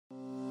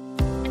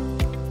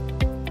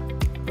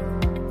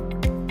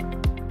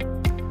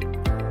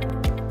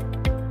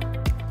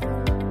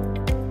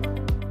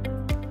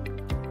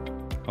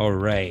All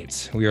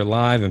right, we are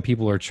live and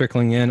people are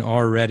trickling in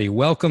already.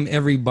 Welcome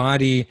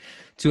everybody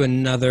to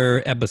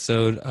another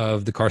episode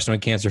of the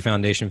Carcinoid Cancer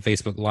Foundation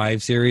Facebook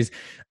Live series,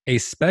 a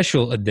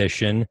special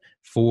edition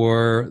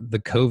for the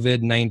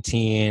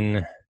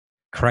COVID-19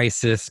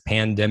 crisis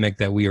pandemic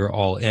that we are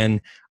all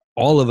in.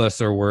 All of us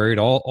are worried,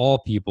 all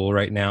people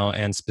right now,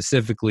 and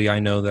specifically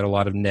I know that a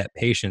lot of NET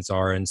patients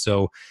are, and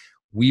so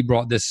we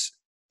brought this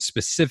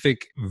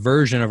specific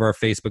version of our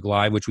Facebook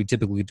Live, which we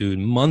typically do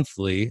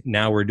monthly.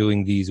 Now we're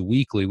doing these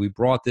weekly. We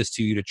brought this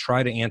to you to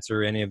try to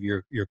answer any of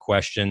your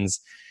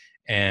questions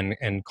and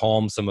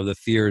calm some of the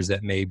fears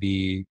that may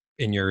be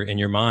in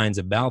your minds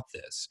about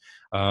this.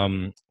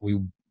 We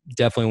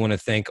definitely want to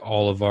thank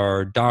all of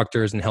our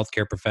doctors and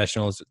healthcare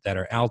professionals that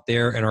are out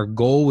there. And our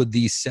goal with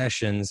these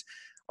sessions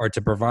are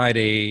to provide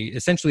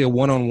essentially a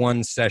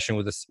one-on-one session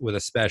with a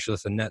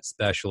specialist, a NET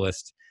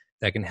specialist,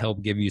 that can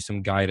help give you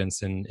some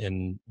guidance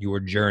in your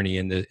journey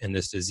in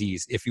this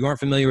disease. If you aren't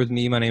familiar with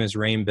me, my name is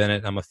Rain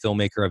Bennett. I'm a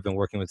filmmaker. I've been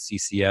working with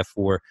CCF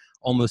for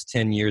almost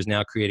 10 years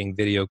now, creating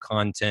video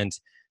content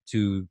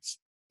to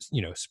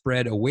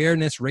spread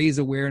awareness, raise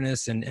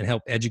awareness, and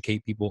help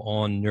educate people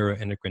on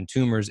neuroendocrine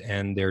tumors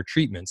and their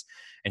treatments.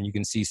 And you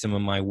can see some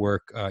of my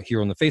work here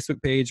on the Facebook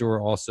page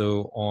or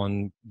also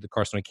on the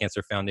Carcinoid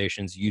Cancer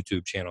Foundation's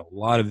YouTube channel. A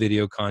lot of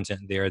video content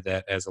there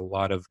that has a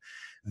lot of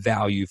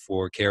value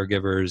for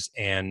caregivers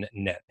and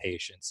NET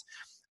patients.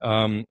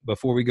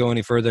 Before we go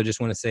any further, I just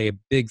want to say a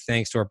big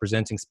thanks to our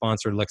presenting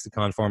sponsor,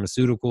 Lexicon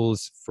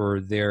Pharmaceuticals, for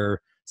their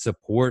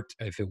support.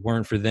 If it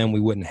weren't for them, we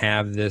wouldn't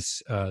have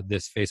this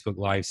Facebook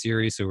Live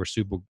series. So we're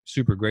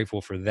super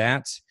grateful for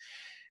that.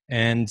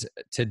 And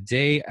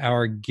today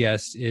our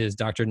guest is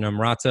Dr.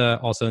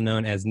 Namrata, also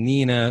known as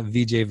Neena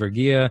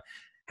Vijayvergia.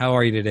 How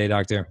are you today,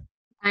 doctor?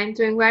 I'm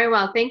doing very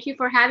well. Thank you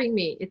for having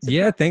me.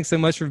 Thanks so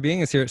much for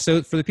being us here.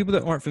 So for the people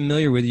that aren't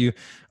familiar with you,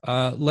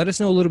 let us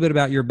know a little bit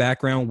about your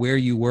background, where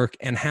you work,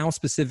 and how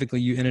specifically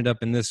you ended up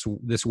in this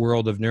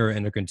world of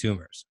neuroendocrine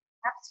tumors.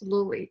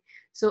 Absolutely.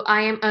 So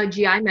I am a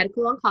GI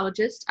medical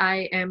oncologist.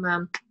 I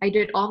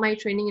did all my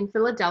training in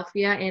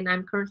Philadelphia, and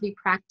I'm currently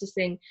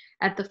practicing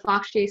at the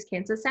Fox Chase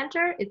Cancer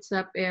Center. It's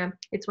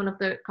one of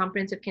the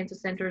comprehensive cancer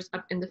centers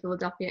up in the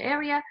Philadelphia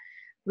area.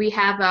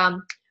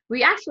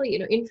 We actually,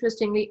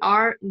 interestingly,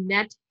 our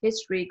NET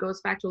history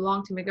goes back to a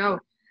long time ago.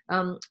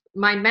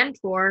 My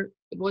mentor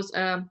was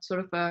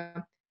sort of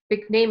a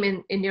big name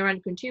in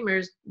neuroendocrine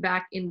tumors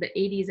back in the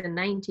 80s and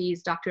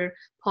 90s, Dr.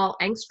 Paul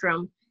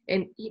Engstrom.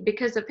 And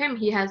because of him,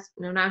 he has,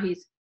 now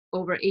he's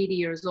over 80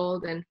 years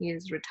old and he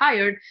is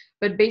retired.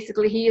 But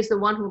basically, he is the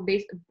one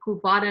who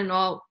brought in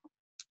all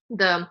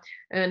the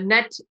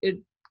NET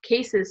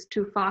cases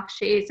to Fox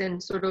Chase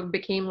and sort of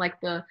became like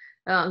the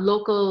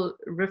local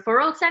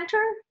referral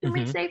center, you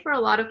may say, for a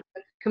lot of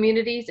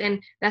communities.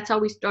 And that's how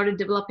we started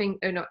developing,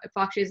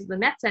 Fox Chase as the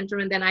NET center.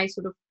 And then I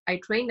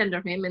trained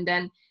under him. And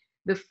then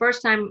the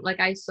first time,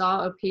 I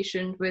saw a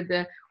patient with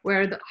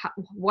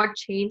what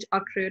change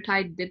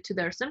octreotide did to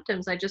their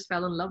symptoms, I just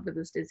fell in love with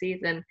this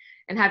disease and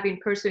have been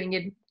pursuing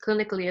it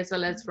clinically as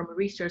well as from a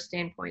research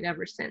standpoint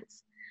ever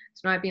since.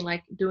 So now I've been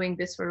doing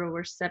this for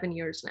over 7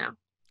 years now.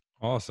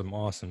 Awesome.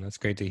 That's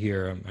great to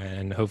hear.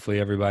 And hopefully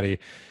everybody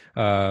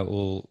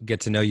will get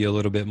to know you a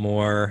little bit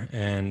more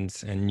and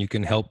you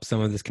can help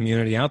some of this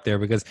community out there,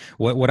 because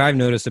what I've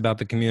noticed about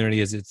the community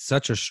is it's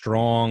such a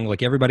strong,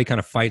 everybody kind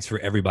of fights for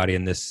everybody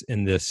in this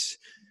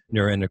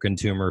neuroendocrine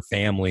tumor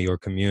family or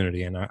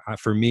community. And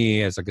for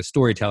me, as a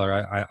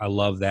storyteller, I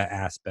love that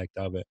aspect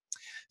of it.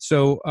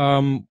 So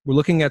we're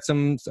looking at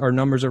our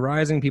numbers are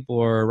rising, people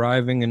are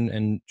arriving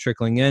and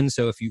trickling in.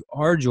 So if you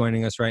are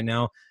joining us right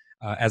now,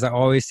 as I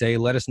always say,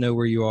 let us know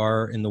where you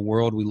are in the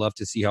world. We love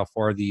to see how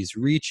far these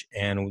reach,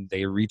 and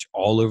they reach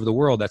all over the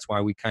world. That's why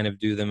we kind of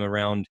do them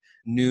around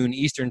noon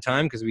Eastern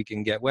time, because we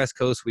can get West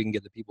Coast, we can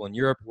get the people in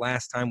Europe.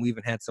 Last time we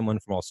even had someone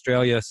from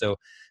Australia. So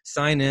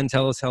sign in,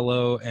 tell us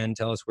hello, and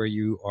tell us where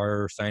you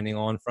are signing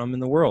on from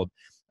in the world.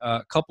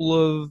 A couple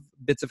of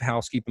bits of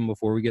housekeeping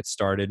before we get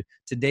started.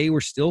 Today, we're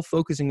still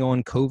focusing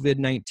on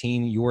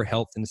COVID-19, your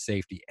health and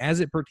safety, as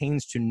it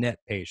pertains to NET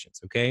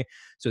patients, okay?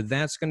 So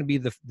that's going to be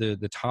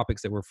the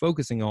topics that we're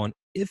focusing on.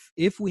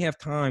 If we have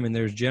time and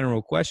there's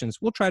general questions,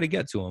 we'll try to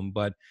get to them.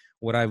 But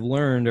what I've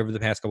learned over the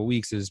past couple of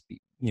weeks is,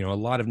 a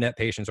lot of NET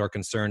patients are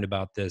concerned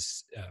about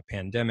this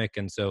pandemic,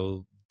 and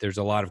so there's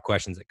a lot of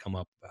questions that come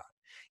up about it.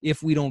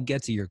 If we don't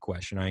get to your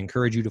question, I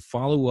encourage you to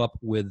follow up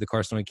with the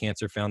Carcinoid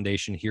Cancer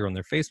Foundation here on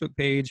their Facebook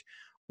page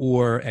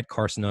or at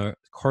carcinoid.org,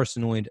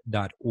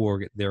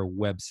 their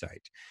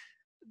website.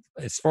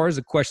 As far as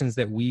the questions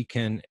that we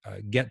can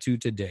get to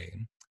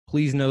today,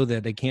 please know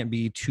that they can't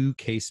be too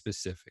case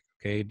specific.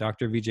 Okay,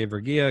 Dr.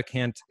 Vijayvergia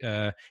can't,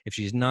 if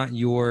she's not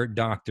your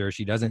doctor,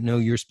 she doesn't know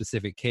your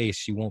specific case,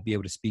 she won't be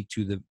able to speak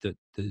to the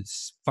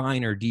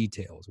finer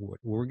details. What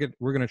we're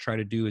going to try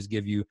to do is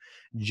give you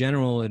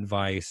general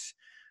advice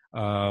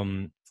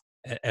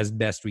as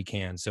best we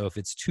can. So if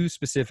it's too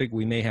specific,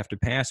 we may have to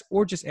pass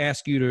or just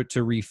ask you to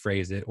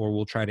rephrase it, or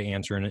we'll try to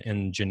answer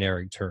in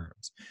generic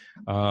terms.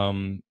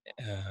 And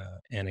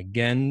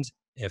again,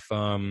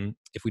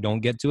 If we don't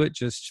get to it,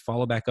 just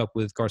follow back up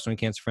with Carcinoid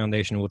Cancer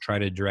Foundation. We'll try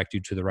to direct you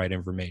to the right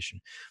information.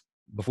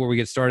 Before we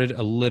get started,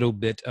 a little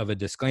bit of a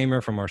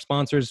disclaimer from our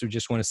sponsors. We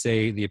just want to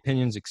say the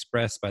opinions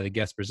expressed by the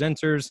guest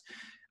presenters,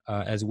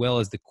 as well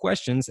as the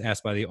questions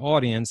asked by the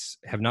audience,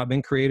 have not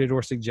been created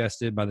or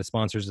suggested by the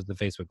sponsors of the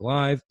Facebook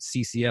Live.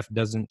 CCF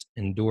doesn't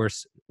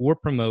endorse or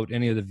promote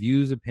any of the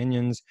views,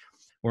 opinions,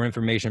 or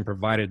information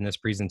provided in this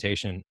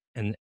presentation.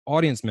 And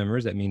audience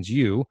members, that means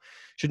you,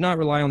 should not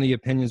rely on the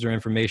opinions or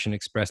information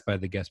expressed by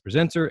the guest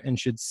presenter and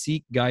should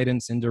seek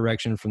guidance and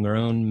direction from their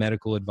own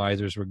medical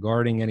advisors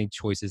regarding any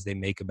choices they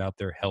make about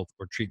their health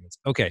or treatments.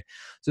 Okay,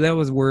 so that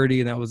was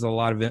wordy and that was a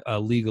lot of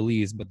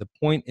legalese, but the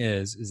point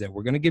is that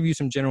we're going to give you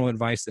some general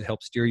advice that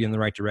helps steer you in the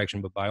right direction,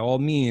 but by all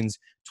means,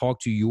 talk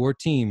to your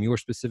team, your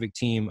specific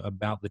team,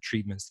 about the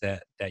treatments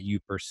that you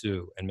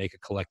pursue and make a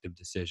collective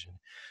decision.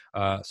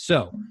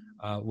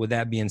 With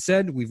that being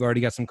said, we've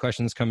already got some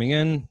questions coming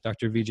in.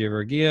 Dr.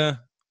 Vijayvergia,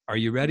 are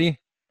you ready?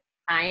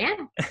 I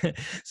am.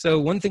 So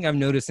one thing I've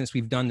noticed since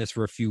we've done this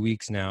for a few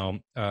weeks now,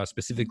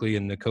 specifically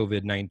in the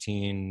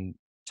COVID-19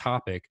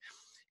 topic,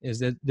 is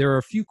that there are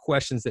a few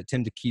questions that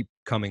tend to keep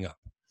coming up.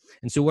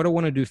 And so what I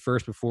want to do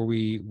first before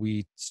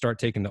we start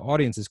taking the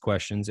audience's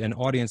questions, and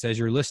audience, as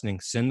you're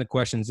listening, send the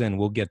questions in,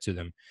 we'll get to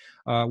them.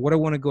 What I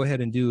want to go ahead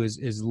and do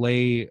is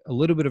lay a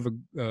little bit of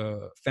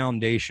a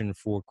foundation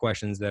for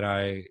questions that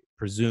I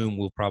presume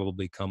will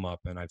probably come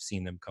up, and I've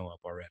seen them come up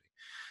already.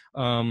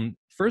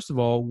 First of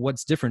all,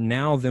 what's different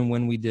now than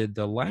when we did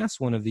the last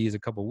one of these a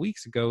couple of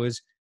weeks ago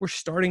is we're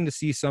starting to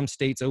see some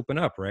states open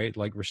up, right?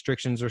 Like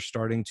restrictions are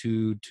starting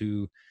to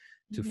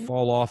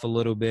fall off a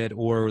little bit,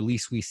 or at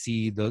least we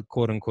see the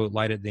quote unquote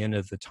light at the end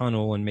of the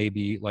tunnel. And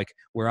maybe like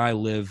where I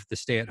live, the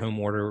stay-at-home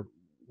order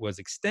was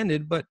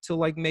extended, but till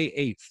like May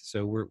 8th.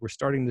 So we're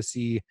starting to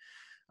see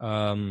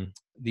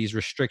these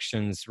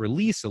restrictions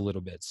release a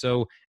little bit.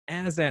 So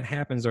as that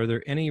happens, are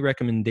there any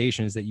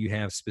recommendations that you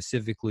have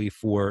specifically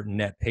for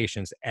NET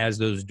patients as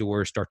those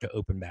doors start to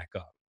open back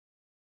up?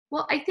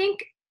 Well, I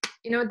think,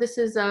 this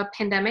is a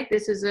pandemic.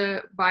 This is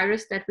a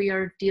virus that we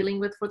are dealing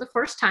with for the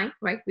first time,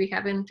 right? We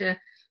haven't,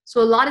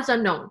 so a lot is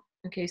unknown.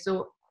 Okay,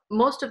 so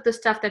most of the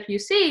stuff that you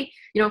see,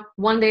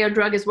 one day a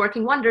drug is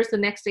working wonders, the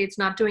next day it's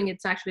not doing,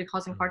 it's actually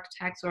causing heart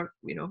attacks or,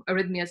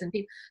 arrhythmias in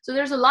people. So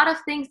there's a lot of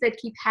things that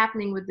keep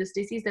happening with this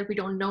disease that we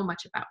don't know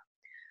much about.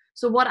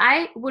 So what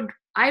I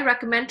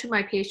recommend to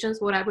my patients,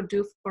 what I would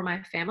do for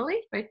my family,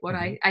 right? What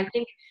I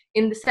think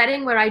in the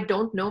setting where I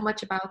don't know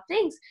much about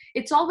things,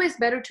 it's always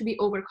better to be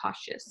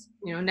overcautious.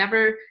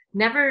 Never,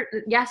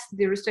 yes,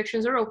 the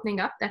restrictions are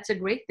opening up. That's a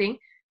great thing.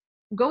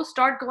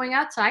 Start going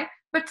outside,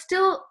 but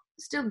still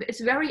it's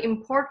very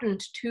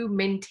important to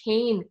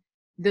maintain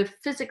the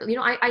physical,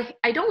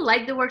 I don't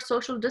like the word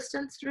social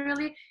distance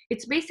really.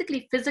 It's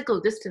basically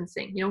physical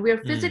distancing.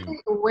 We're physically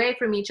away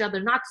from each other,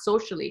 not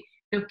socially.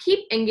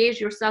 Keep engage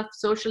yourself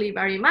socially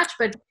very much,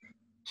 but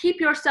keep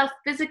yourself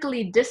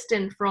physically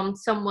distant from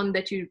someone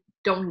that you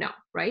don't know,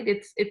 right?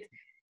 This is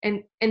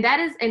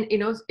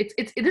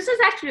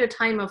actually a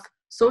time of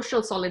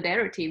social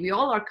solidarity. We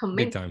all are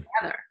coming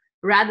together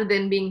rather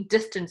than being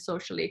distant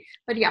socially.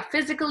 But yeah,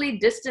 physically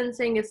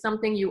distancing is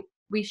something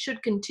we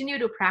should continue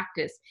to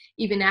practice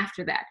even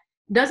after that.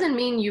 Doesn't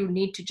mean you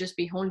need to just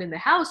be honed in the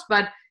house,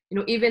 but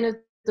even if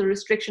the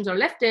restrictions are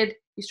lifted,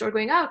 you start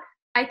going out.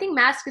 I think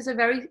mask is a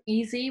very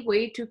easy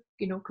way to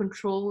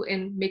control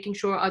and making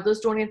sure others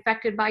don't get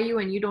infected by you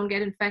and you don't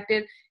get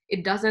infected.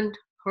 It doesn't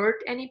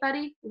hurt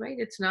anybody, right?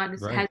 It has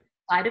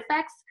side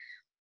effects.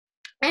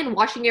 And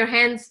washing your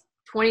hands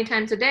 20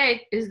 times a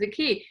day is the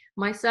key.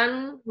 My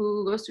son,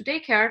 who goes to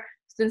daycare,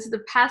 since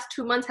the past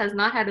 2 months has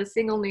not had a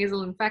single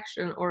nasal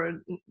infection,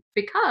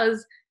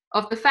 because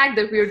of the fact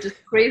that we're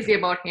just crazy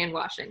about hand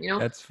washing.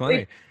 That's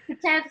funny. It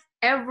protects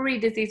every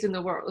disease in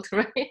the world,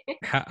 right?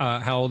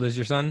 How old is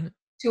your son?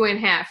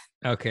 2.5.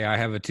 Okay, I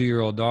have a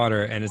 2-year-old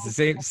daughter, and it's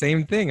the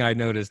same thing I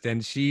noticed.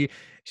 And she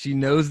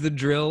knows the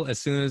drill. As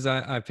soon as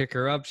I pick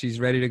her up, she's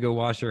ready to go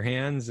wash her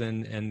hands,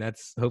 and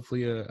that's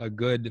hopefully a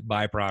good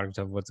byproduct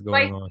of what's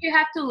going on. You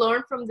have to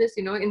learn from this.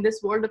 In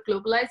this world of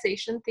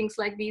globalization, things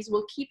like these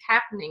will keep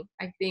happening,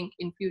 I think,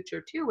 in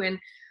future too. And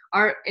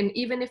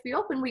even if we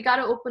open, we got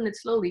to open it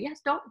slowly. Yes,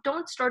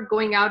 don't start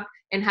going out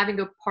and having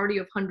a party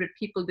of 100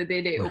 people the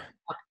day they open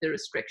up the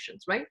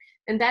restrictions, right?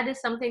 And that is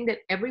something that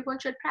everyone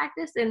should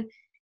practice. And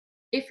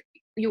if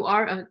you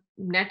are a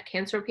NET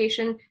cancer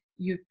patient,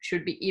 you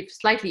should be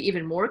slightly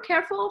even more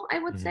careful, I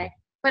would say.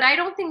 But I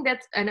don't think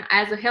and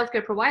as a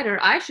healthcare provider,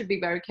 I should be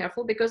very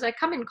careful because I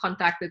come in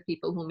contact with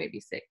people who may be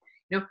sick.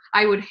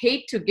 I would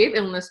hate to give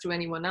illness to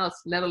anyone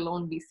else, let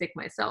alone be sick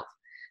myself.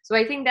 So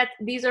I think that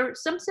these are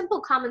some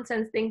simple common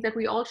sense things that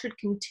we all should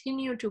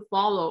continue to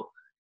follow.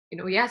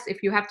 Yes,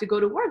 if you have to go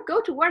to work,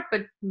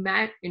 but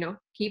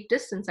keep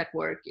distance at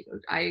work.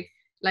 I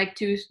like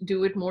to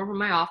do it more from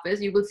my office.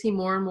 You will see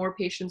more and more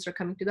patients are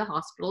coming to the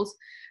hospitals,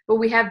 but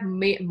we have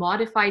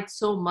modified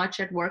so much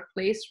at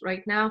workplace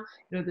right now,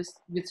 this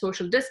with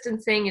social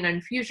distancing in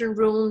infusion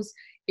rooms,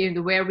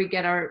 where we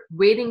get our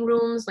waiting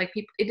rooms, like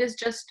people, it is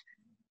just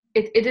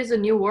it is a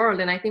new world,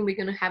 and I think we're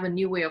going to have a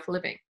new way of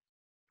living.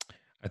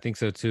 I think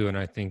so too, and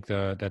I think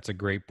that's a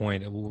great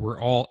point.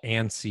 We're all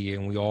antsy,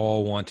 and we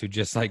all want to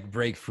just like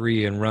break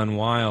free and run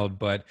wild,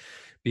 but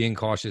being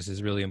cautious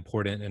is really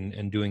important,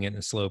 and doing it in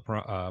a slow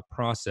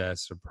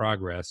process or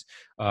progress.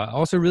 I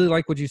also really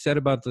like what you said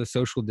about the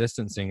social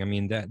distancing. I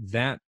mean,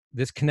 that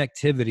this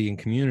connectivity and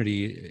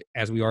community,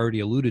 as we already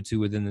alluded to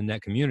within the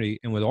net community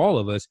and with all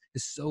of us,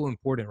 is so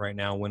important right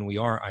now when we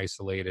are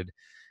isolated.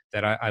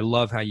 That I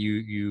love how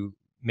you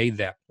made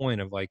that point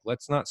of like,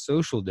 let's not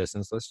social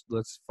distance,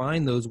 let's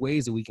find those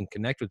ways that we can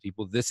connect with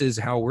people. This is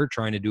how we're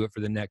trying to do it for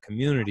the net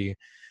community,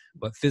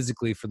 but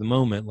physically for the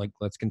moment, like,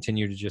 let's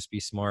continue to just be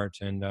smart.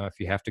 And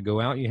if you have to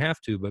go out, you have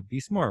to, but be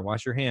smart,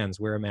 wash your hands,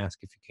 wear a mask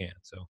if you can.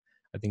 So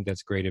I think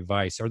that's great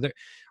advice. Are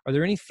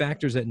there any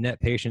factors that net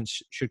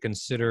patients should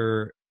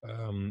consider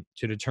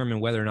to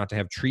determine whether or not to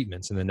have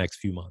treatments in the next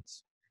few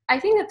months? I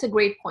think that's a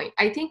great point.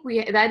 I think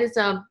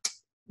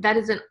that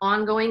is an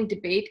ongoing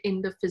debate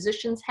in the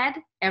physician's head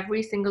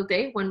every single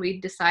day when we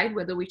decide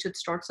whether we should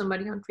start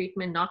somebody on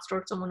treatment, not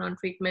start someone on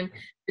treatment,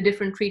 the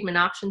different treatment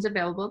options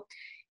available.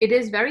 It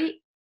is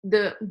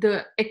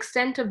the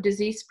extent of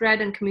disease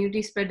spread and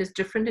community spread is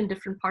different in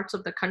different parts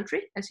of the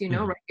country, as you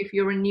know. Right? If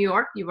you're in New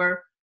York,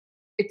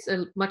 it's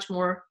a much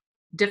more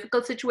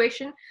difficult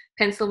situation.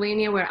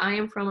 Pennsylvania, where I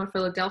am from, or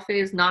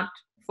Philadelphia, is not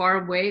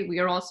far away. We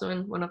are also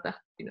in one of the,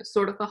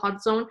 sort of a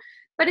hot zone.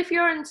 But if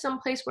you're in some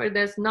place where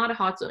there's not a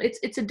hot zone,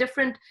 it's a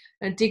different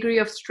degree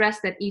of stress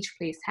that each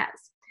place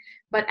has.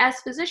 But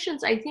as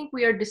physicians, I think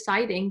we are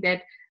deciding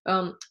that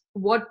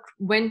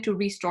when to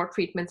restart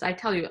treatments. I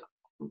tell you,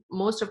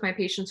 most of my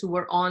patients who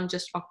were on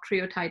just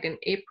octreotide in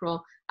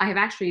April, I have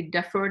actually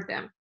deferred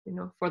them,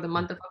 for the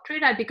month of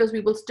octreotide, because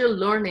we were still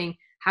learning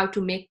how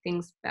to make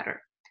things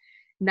better.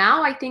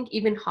 Now, I think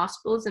even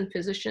hospitals and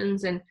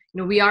physicians, and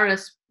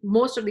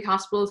most of the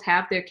hospitals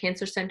have their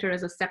cancer center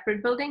as a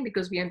separate building,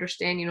 because we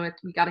understand,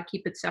 we got to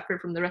keep it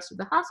separate from the rest of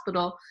the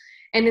hospital.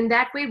 And in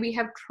that way, we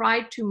have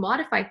tried to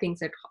modify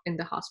things in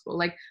the hospital.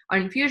 Like our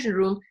infusion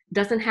room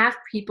doesn't have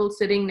people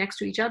sitting next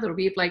to each other.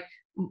 We've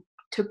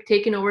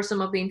taken over some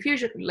of the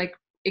infusion,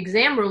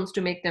 exam rooms,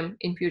 to make them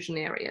infusion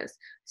areas,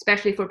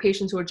 especially for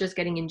patients who are just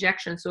getting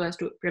injections, so as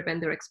to prevent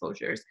their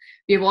exposures.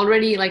 We have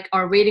already,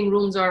 our waiting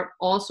rooms are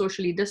all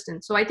socially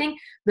distant. So I think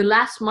the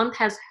last month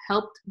has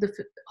helped the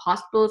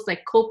hospitals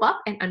cope up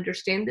and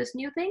understand this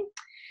new thing.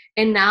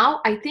 And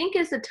now I think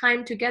is the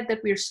time to get that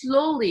we're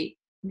slowly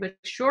but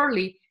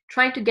surely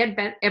trying to get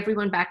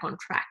everyone back on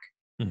track.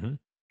 Mm-hmm.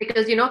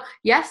 Because,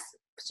 yes,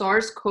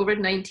 SARS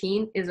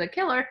COVID-19 is a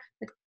killer,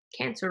 but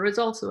cancer is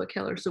also a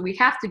killer. So we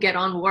have to get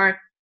on work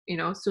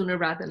sooner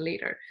rather than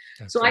later.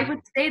 That's so right. I would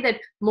say that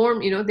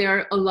more, there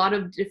are a lot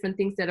of different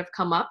things that have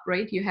come up,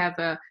 right? You have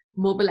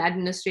mobile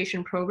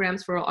administration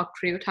programs for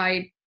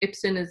octreotide.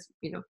 Ipsen is,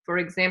 for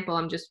example,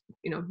 I'm just,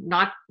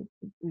 not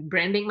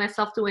branding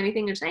myself to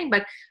anything you're saying,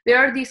 but there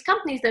are these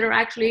companies that are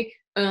actually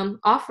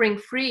offering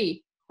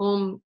free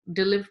home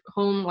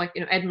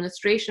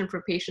administration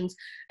for patients.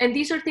 And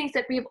these are things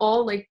that we have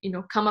all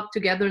come up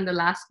together in the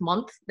last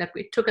month, that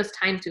it took us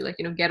time to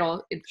get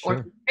all it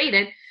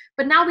orchestrated,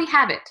 but now we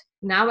have it.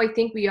 Now I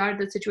think we are in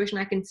the situation,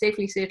 I can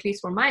safely say, at least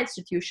for my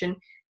institution,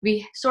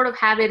 we sort of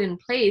have it in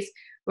place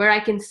where I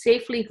can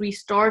safely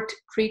restart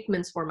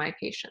treatments for my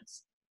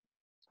patients.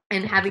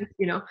 And having,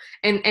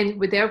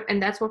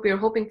 and that's what we're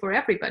hoping for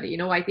everybody.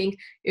 I think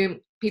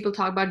people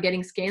talk about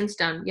getting scans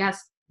done.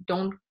 Yes,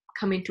 don't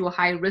come into a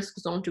high risk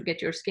zone to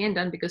get your scan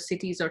done, because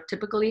cities are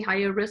typically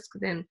higher risk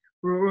than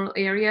rural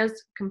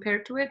areas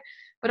compared to it.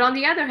 But on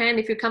the other hand,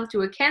 if you come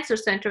to a cancer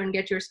center and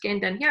get your scan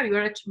done here,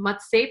 you're much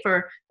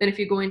safer than if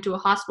you go into a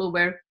hospital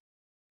where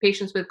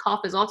patients with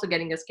cough is also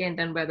getting a scan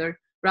done, rather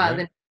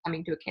than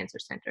coming to a cancer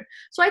center.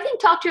 So I think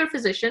talk to your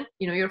physician.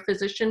 Your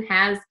physician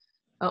has,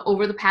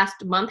 over the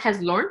past month, has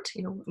learned,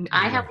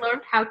 I have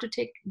learned how to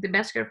take the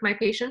best care of my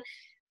patient.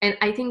 And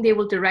I think they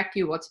will direct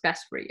you what's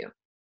best for you.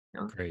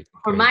 Great.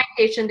 For my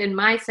patient in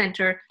my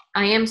center,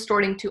 I am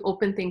starting to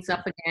open things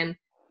up again,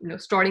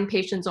 starting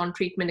patients on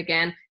treatment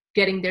again,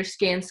 getting their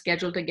scans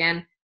scheduled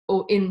again.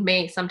 In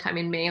May, sometime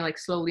in May,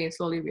 slowly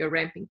we are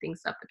ramping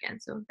things up again.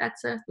 So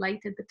that's a light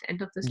at the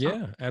end of this.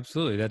 Yeah,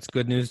 absolutely. That's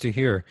good news to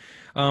hear.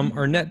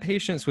 Are net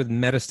patients with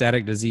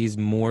metastatic disease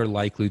more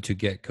likely to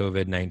get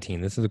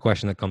COVID-19? This is a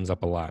question that comes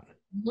up a lot.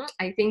 Mm-hmm.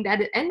 I think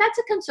and that's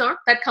a concern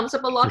that comes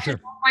up a lot in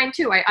mine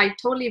too. I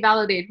totally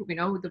validate,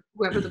 whoever the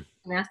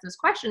person asked this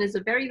question is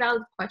a very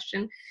valid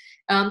question.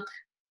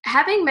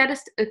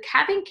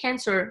 Having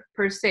cancer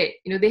per se,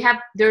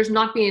 there's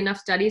not been enough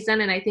studies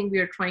done, and I think we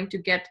are trying to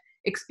get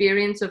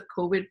experience of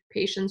COVID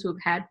patients who've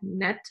had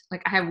NET. I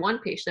have one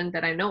patient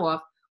that I know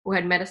of who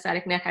had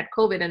metastatic NET, had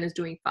COVID, and is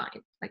doing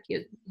fine.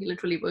 He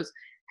literally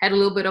had a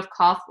little bit of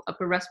cough,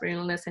 upper respiratory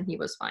illness, and he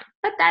was fine.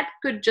 But that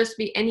could just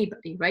be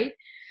anybody, right?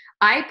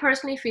 I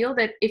personally feel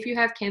that if you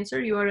have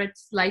cancer, you are at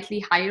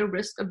slightly higher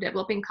risk of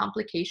developing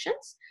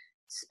complications,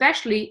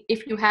 especially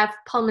if you have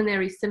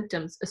pulmonary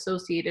symptoms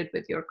associated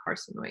with your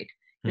carcinoid.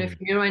 If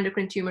your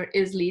neuroendocrine tumor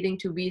is leading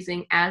to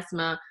wheezing,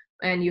 asthma,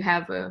 and you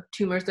have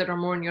tumors that are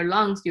more in your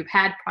lungs, you've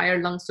had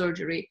prior lung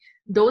surgery,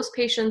 those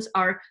patients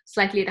are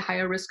slightly at a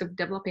higher risk of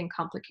developing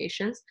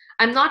complications.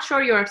 I'm not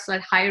sure you're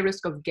at higher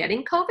risk of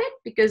getting COVID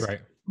because Right.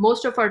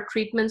 most of our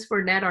treatments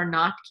for NET are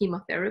not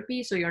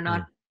chemotherapy, so you're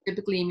not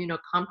typically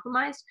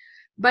immunocompromised,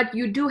 but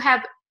you do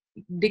have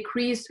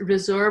decreased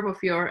reserve of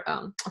your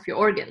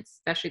organs,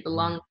 especially the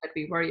lung that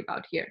we worry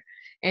about here,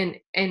 and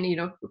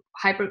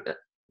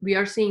we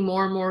are seeing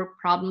more and more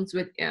problems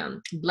with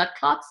blood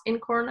clots in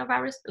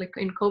coronavirus, like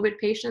in COVID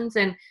patients,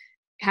 and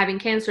having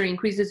cancer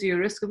increases your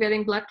risk of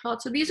getting blood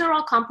clots. So these are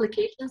all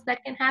complications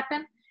that can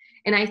happen.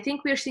 And I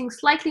think we're seeing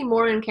slightly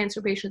more in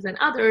cancer patients than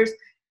others.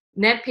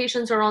 NET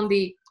patients are on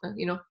the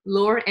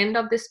lower end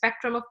of the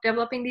spectrum of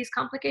developing these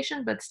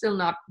complications, but still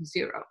not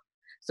zero.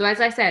 So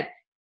as I said,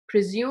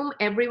 presume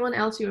everyone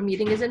else you're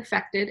meeting is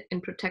infected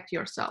and protect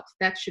yourself.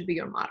 That should be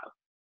your motto.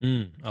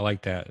 I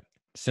like that.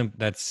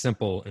 That's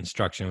simple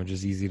instruction, which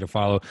is easy to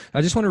follow.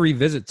 I just want to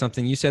revisit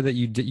something. You said that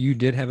you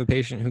did have a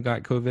patient who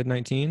got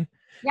COVID-19.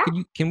 Yeah.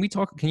 Can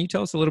you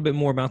tell us a little bit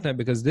more about that?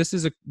 Because this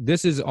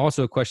is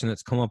also a question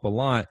that's come up a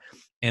lot,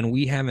 and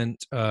we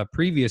haven't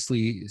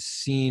previously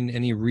seen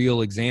any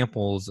real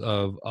examples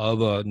of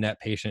a NET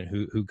patient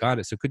who got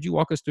it. So could you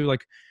walk us through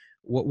like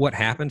what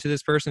happened to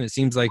this person? It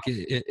seems like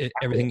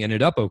everything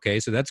ended up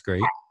okay, so that's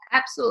great.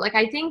 Absolutely. Like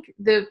I think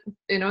that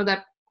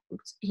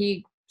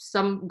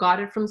some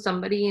got it from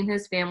somebody in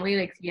his family,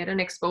 like he had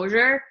an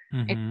exposure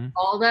and he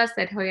called us,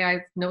 said, hey,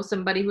 I know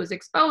somebody who's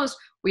exposed.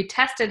 We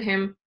tested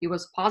him, he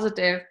was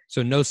positive.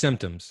 So no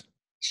symptoms.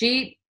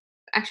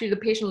 Actually the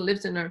patient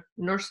lives in a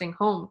nursing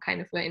home kind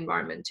of an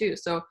environment too,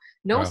 so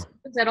no Wow.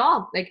 symptoms at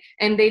all. Like,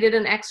 and they did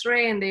an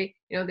x-ray and they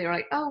were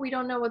like, oh, we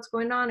don't know what's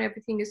going on,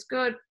 everything is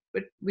good.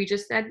 But we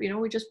just said,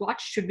 we just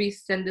watched, should we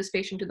send this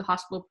patient to the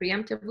hospital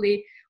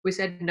preemptively? We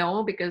said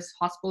no, because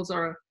hospitals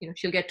are,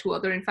 she'll get 2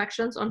 other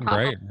infections on top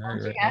of the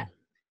one she had.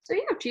 So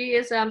she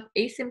is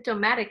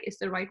asymptomatic is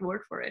the right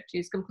word for it.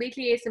 She's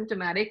completely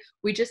asymptomatic.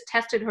 We just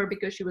tested her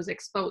because she was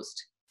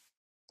exposed,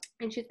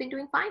 and she's been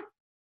doing fine.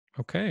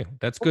 Okay,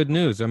 that's good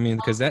news. I mean,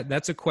 because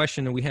that's a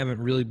question that we haven't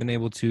really been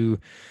able to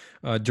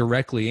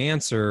directly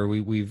answer.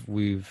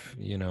 We've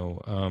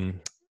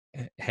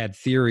had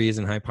theories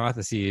and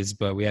hypotheses,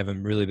 but we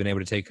haven't really been able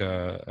to take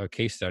a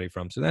case study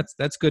from. So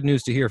that's good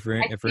news to hear for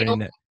any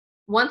net.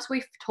 Once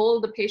we've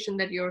told the patient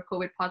that you're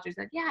COVID positive,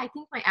 that I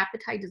think my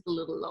appetite is a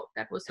little low.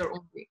 That was their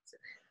only reason.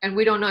 And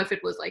we don't know if it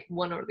was like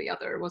one or the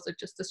other. Was it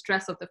just the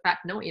stress of the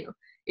fact? No,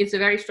 it's a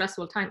very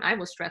stressful time. I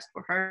was stressed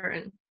for her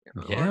and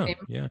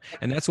yeah.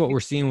 And that's what we're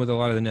seeing with a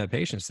lot of the NET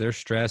patients. They're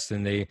stressed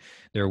and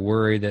they're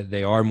worried that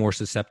they are more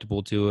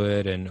susceptible to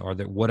it, and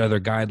what other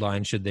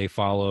guidelines should they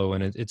follow?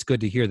 And it's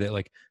good to hear that,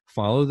 like,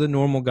 follow the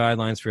normal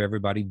guidelines for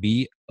everybody.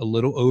 Be a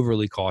little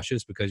overly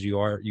cautious because you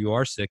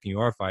are sick and you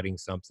are fighting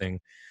something.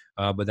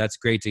 But that's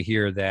great to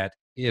hear that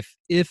if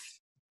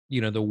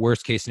the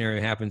worst case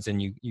scenario happens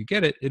and you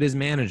get it, it is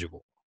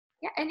manageable.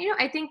 Yeah, and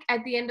I think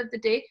at the end of the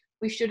day,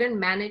 we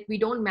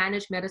don't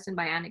manage medicine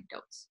by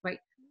anecdotes, right?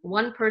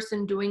 One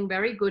person doing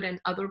very good and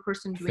other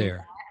person doing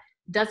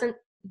bad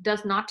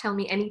does not tell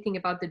me anything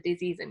about the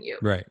disease in you.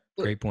 Right.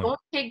 So great point. Don't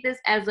take this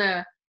as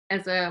a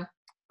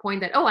point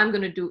that, oh, I'm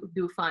going to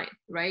do fine,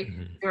 right?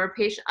 There are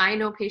I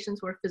know patients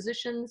who are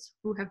physicians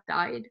who have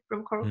died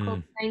from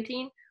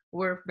COVID-19,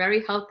 were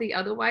very healthy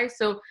otherwise.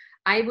 So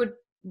I would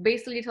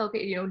basically tell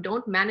people,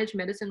 don't manage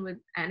medicine with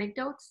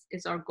anecdotes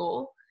is our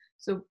goal.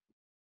 So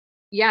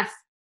yes,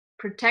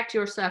 protect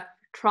yourself,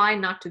 try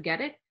not to get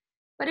it.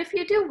 But if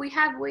you do, we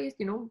have ways,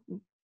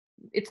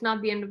 it's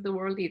not the end of the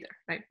world either,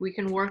 right? We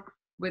can work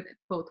with it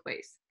both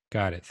ways.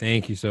 Got it.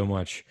 Thank you so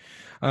much.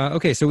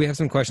 Okay, so we have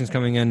some questions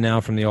coming in now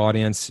from the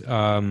audience,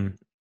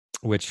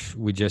 which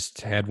we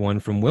just had one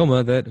from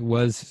Wilma that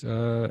was,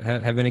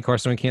 have any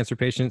carcinoid cancer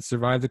patients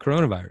survived the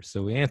coronavirus?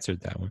 So we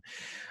answered that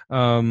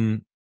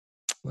one.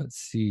 Let's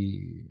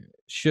see.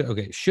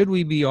 Should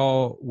we be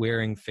all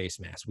wearing face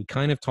masks? We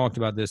kind of talked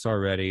about this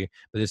already,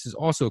 but this is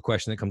also a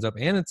question that comes up,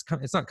 and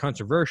it's not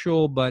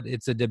controversial, but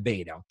it's a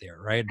debate out there,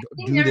 right?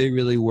 Do they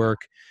really work?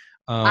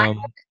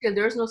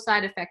 There's no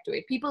side effect to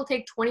it. People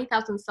take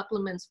 20,000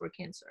 supplements for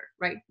cancer,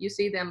 right? You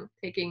see them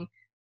taking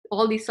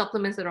all these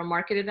supplements that are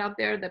marketed out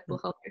there that will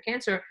help your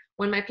cancer.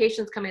 When my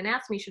patients come and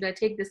ask me, should I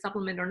take this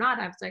supplement or not?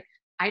 I was like,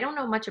 I don't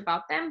know much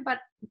about them, but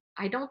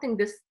I don't think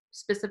this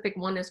specific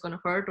one is going to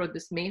hurt, or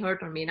this may hurt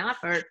or may not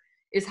hurt,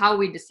 is how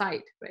we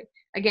decide, right?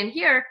 Again,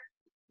 here,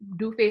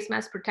 do face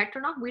masks protect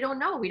or not? We don't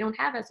know. We don't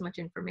have as much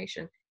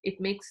information. It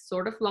makes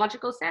sort of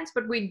logical sense,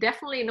 but we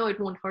definitely know it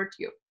won't hurt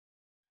you.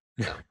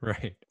 So,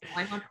 right.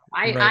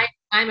 Why not?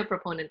 I'm a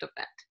proponent of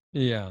that.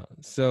 Yeah.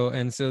 So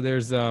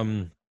there's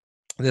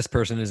this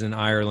person is in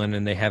Ireland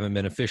and they haven't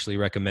been officially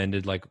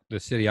recommended. Like the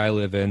city I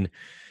live in,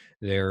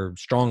 they're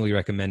strongly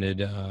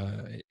recommended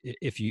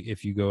if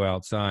you go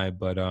outside.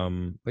 But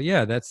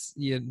yeah,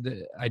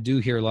 I do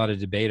hear a lot of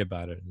debate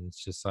about it, and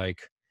it's just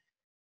like,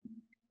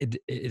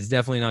 it's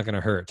definitely not going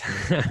to hurt.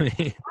 I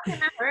mean,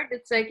 I heard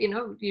it's like,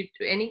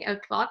 a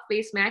cloth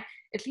face mask,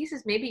 at least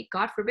is maybe,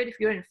 God forbid, if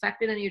you're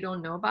infected and you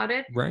don't know about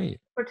it, right.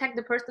 protect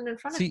the person in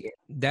front of See, you.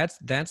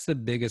 that's the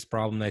biggest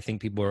problem I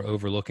think people are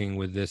overlooking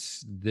with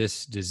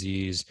this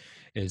disease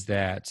is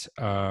that,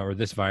 or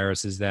this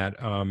virus is that,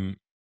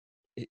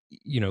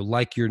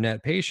 like your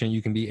net patient,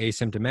 you can be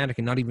asymptomatic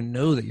and not even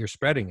know that you're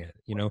spreading it.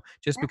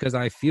 Just Yeah. because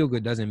I feel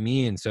good doesn't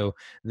mean. So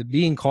the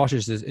being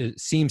cautious it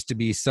seems to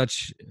be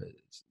such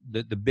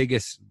the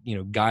biggest,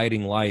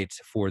 guiding light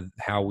for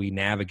how we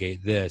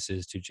navigate this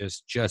is to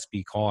just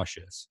be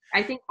cautious.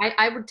 I think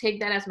I would take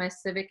that as my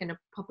civic and a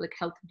public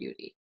health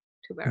duty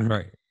to wear a mask.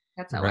 Right.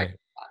 That's how I Right. think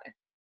about it.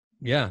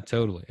 Yeah,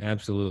 totally.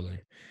 Absolutely.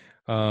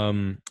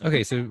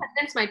 Okay. So I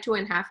convince my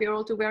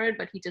 2.5-year-old to wear it,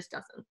 but he just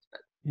doesn't.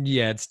 But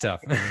yeah, it's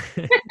tough.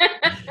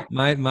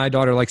 My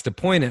daughter likes to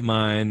point at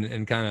mine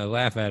and kind of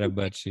laugh at it,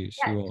 but she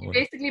yeah, won't she wear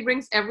it. basically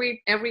brings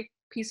every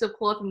piece of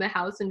cloth in the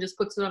house and just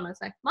puts it on. I was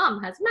like,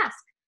 Mom has a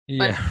mask,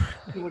 but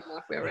Yeah. he would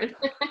not wear it.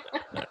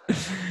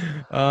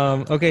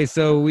 Okay,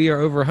 so we are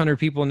over 100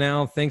 people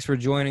now. Thanks for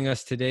joining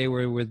us today.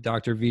 We're with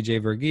Dr.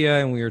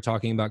 Vijayvergia, and we are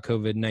talking about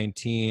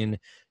COVID-19,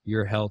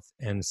 your health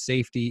and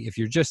safety. If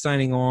you're just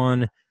signing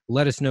on,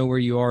 let us know where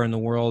you are in the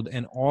world.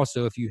 And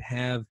also, if you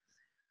have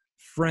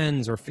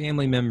friends or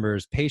family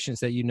members, patients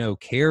that you know,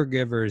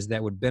 caregivers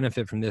that would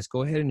benefit from this,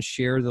 go ahead and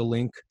share the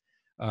link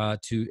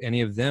to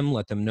any of them.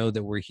 Let them know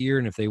that we're here.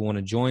 And if they want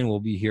to join,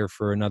 we'll be here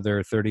for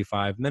another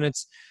 35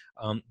 minutes.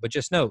 But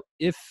just know,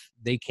 if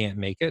they can't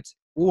make it,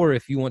 or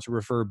if you want to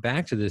refer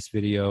back to this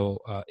video,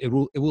 it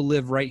will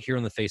live right here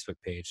on the Facebook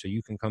page. So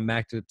you can come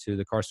back to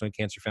the Carcinoid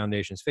Cancer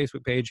Foundation's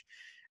Facebook page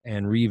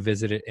and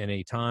revisit it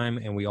any time.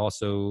 And we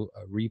also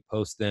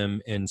repost them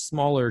in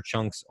smaller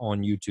chunks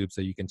on YouTube,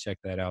 so you can check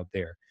that out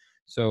there.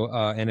 So,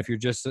 and if you're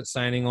just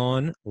signing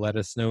on, let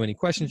us know any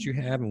questions you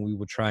have, and we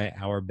will try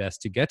our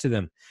best to get to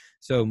them.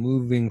 So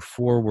moving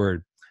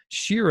forward,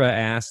 Shira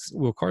asks,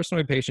 will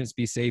carcinoid patients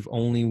be safe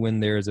only when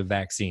there is a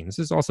vaccine? This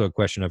is also a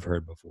question I've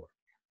heard before.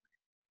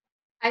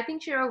 I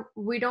think, Shira,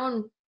 we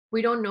don't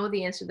know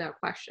the answer to that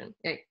question.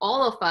 Like,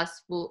 all of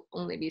us will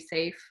only be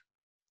safe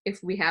if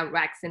we have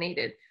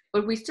vaccinated,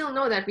 but we still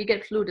know that we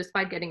get flu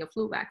despite getting a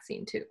flu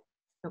vaccine too.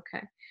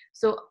 Okay,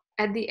 so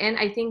at the end,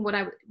 I think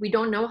we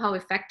don't know how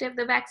effective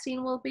the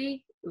vaccine will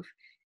be.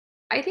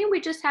 I think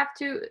we just have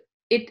to,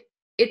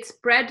 it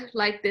spread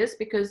like this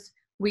because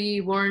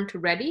we weren't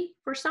ready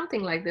for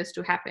something like this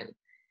to happen.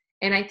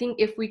 And I think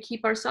if we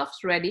keep ourselves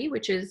ready,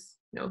 which is,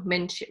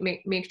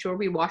 make sure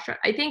we wash our,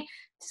 I think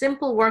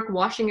simple work,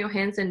 washing your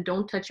hands and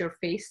don't touch your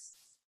face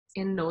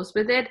and nose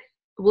with it,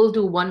 will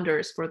do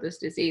wonders for this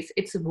disease.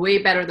 It's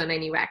way better than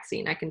any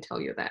vaccine, I can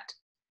tell you that.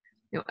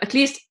 At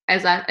least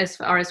as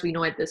far as we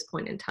know at this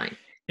point in time.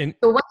 And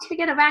so once we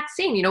get a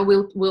vaccine,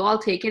 we'll all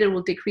take it. It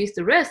will decrease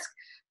the risk.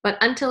 But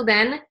until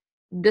then,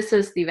 this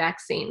is the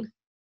vaccine.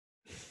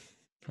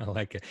 I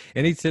like it.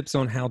 Any tips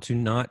on how to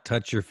not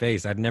touch your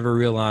face? I'd never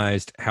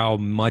realized how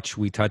much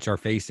we touch our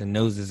face and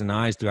noses and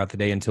eyes throughout the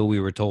day until we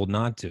were told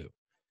not to.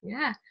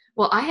 Yeah.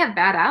 Well, I have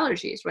bad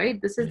allergies,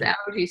 right? This is the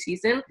allergy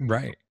season.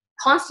 Right.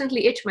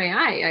 Constantly itch my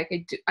eye.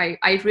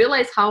 I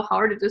realize how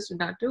hard it is to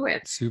not do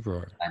it. Super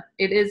hard. But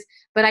it is.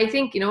 But I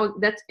think,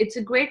 it's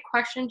a great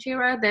question,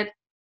 Jira, that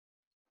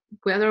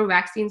whether a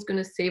vaccine is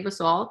going to save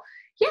us all.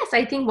 Yes,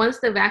 I think once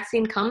the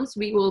vaccine comes,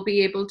 we will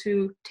be able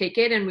to take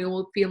it and we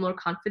will feel more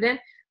confident.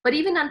 But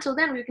even until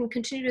then, we can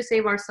continue to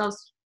save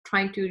ourselves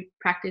trying to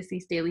practice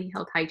these daily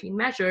health hygiene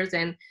measures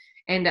and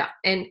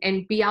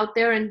be out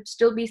there and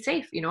still be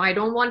safe. I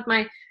don't want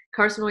my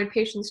carcinoid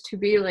patients to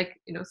be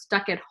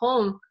stuck at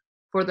home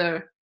for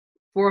the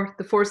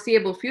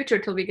foreseeable future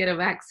till we get a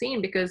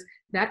vaccine, because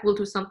that will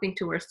do something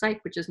to our sight,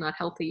 which is not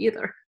healthy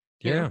either.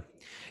 Yeah.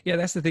 Yeah,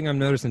 that's the thing I'm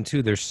noticing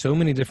too. There's so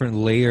many different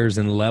layers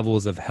and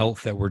levels of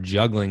health that we're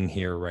juggling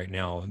here right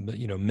now.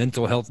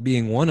 Mental health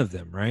being one of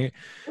them, right?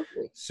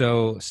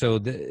 So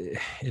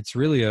it's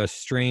really a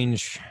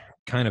strange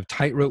kind of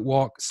tightrope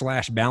walk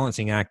 /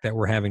 balancing act that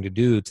we're having to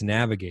do to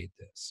navigate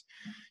this.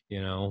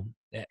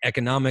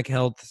 Economic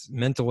health,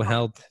 mental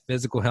health,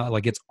 physical health,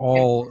 like it's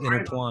all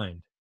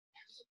intertwined.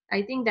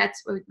 I think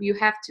that's what we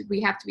have to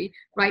be,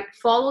 right?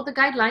 Follow the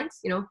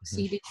guidelines,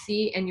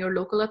 CDC and your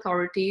local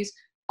authorities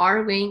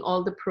are weighing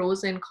all the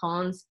pros and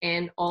cons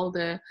and all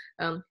the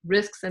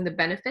risks and the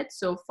benefits.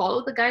 So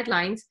follow the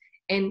guidelines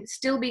and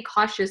still be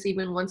cautious.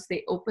 Even once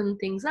they open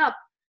things up,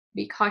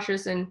 be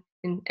cautious and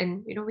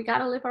we got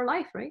to live our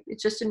life, right?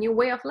 It's just a new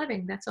way of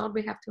living. That's all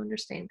we have to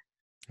understand.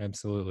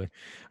 Absolutely.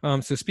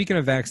 So speaking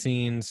of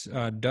vaccines,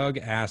 Doug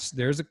asks,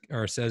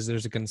 says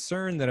there's a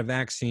concern that a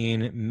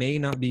vaccine may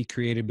not be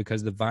created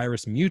because the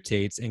virus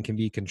mutates and can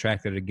be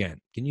contracted again.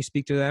 Can you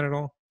speak to that at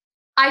all?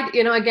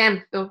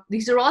 Again,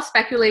 these are all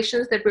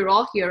speculations that we're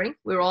all hearing.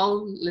 We're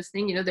all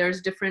listening.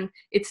 There's different.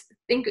 It's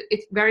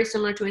very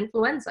similar to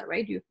influenza,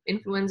 right?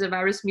 Influenza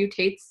virus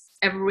mutates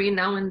every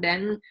now and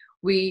then.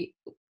 We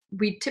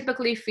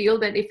typically feel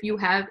that if you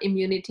have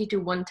immunity to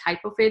one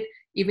type of it,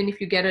 even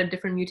if you get a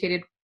different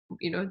mutated,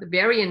 the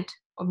variant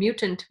or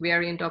mutant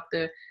variant of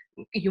the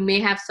you may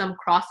have some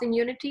cross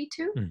immunity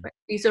too. Mm. Right?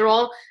 These are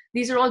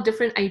all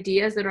different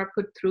ideas that are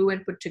put through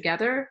and put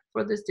together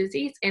for this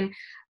disease. And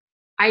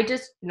I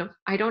just,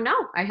 I don't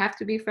know. I have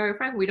to be very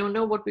frank. We don't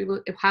know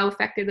how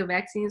effective the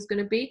vaccine is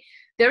going to be.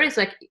 There is,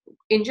 like,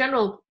 in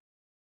general,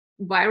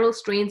 viral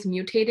strains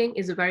mutating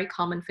is a very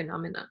common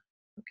phenomenon.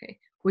 Okay.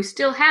 We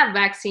still have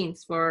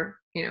vaccines for,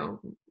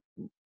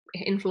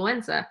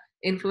 influenza.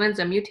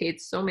 Influenza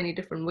mutates so many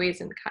different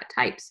ways and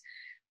types.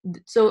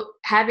 So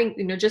having,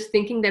 just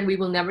thinking that we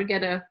will never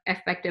get a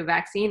effective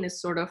vaccine is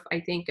sort of,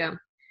 I think,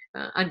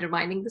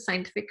 undermining the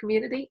scientific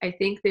community. I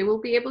think they will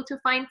be able to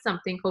find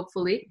something,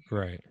 hopefully.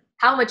 Right.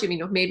 How much,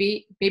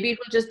 maybe it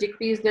will just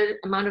decrease the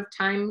amount of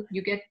time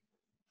you get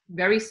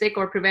very sick,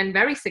 or prevent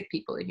very sick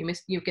people.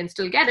 You can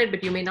still get it,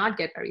 but you may not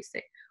get very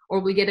sick. Or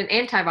we get an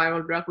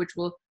antiviral drug, which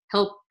will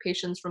help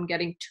patients from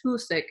getting too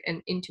sick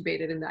and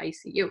intubated in the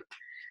ICU.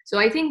 So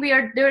I think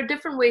there are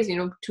different ways,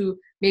 to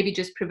maybe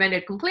just prevent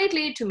it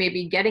completely, to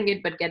maybe getting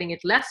it, but getting it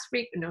less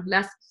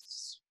less,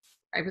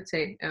 I would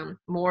say, a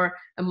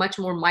much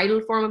more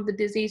mild form of the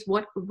disease,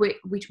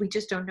 which we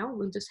just don't know.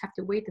 We'll just have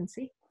to wait and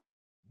see.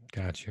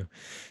 Got you.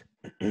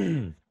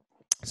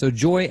 So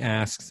Joy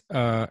asks,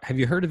 have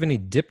you heard of any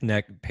dip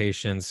neck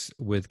patients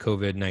with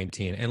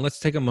COVID-19? And let's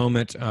take a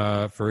moment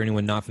for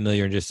anyone not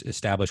familiar and just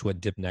establish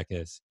what dip neck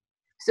is.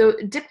 So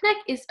dip neck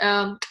is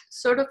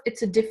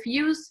it's a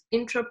diffuse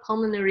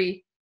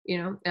intrapulmonary,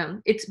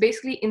 it's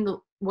basically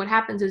what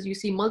happens is you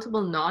see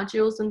multiple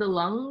nodules in the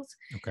lungs.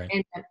 Okay.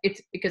 And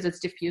it's because it's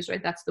diffuse,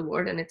 right? That's the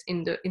word. And it's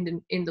in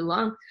the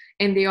lung.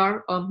 And they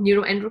are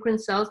neuroendocrine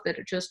cells that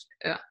are just,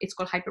 it's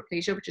called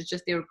hyperplasia, which is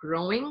just, they're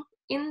growing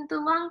in the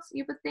lungs,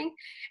 you would think.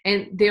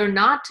 And they're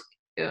not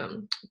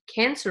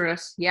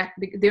cancerous yet.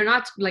 They're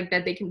not like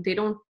that. They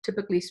don't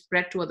typically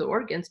spread to other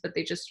organs, but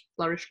they just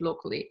flourish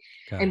locally.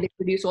 And they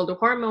produce all the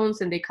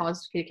hormones, and they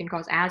can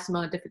cause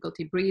asthma,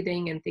 difficulty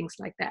breathing, and things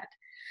like that.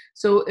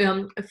 So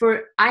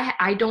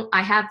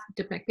I have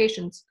dip neck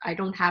patients. I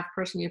don't have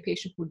personally a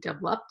patient who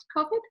developed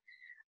COVID.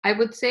 I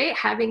would say,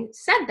 having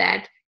said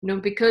that,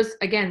 because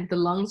again, the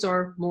lungs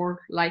are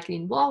more likely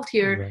involved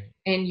here, right,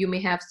 and you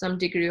may have some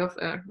degree of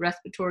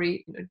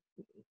respiratory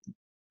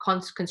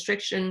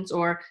constrictions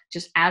or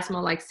just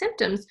asthma-like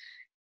symptoms,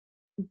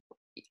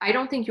 I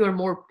don't think you are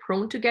more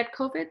prone to get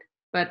COVID,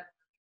 but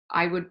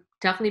I would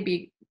definitely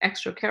be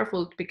extra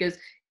careful, because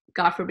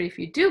God forbid, if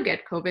you do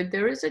get COVID,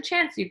 there is a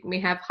chance you may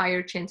have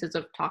higher chances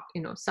of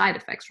side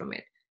effects from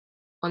it.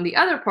 On the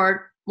other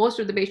part, most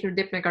of the patients with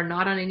dip neck are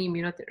not on any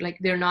immunotherapy, like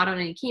they're not on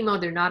any chemo,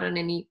 they're not on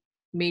any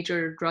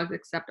major drugs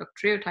except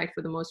octreotide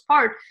for the most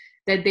part,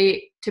 that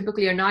they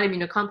typically are not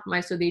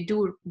immunocompromised, so they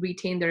do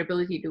retain their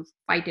ability to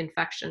fight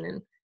infection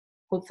and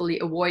hopefully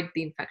avoid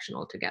the infection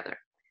altogether.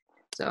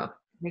 So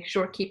make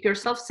sure, keep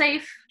yourself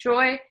safe,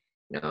 Joy.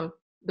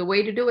 The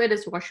way to do it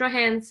is wash your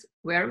hands,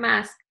 wear a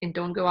mask, and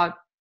don't go out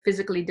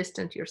physically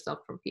distant yourself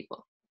from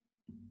people.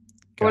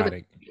 Got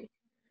it.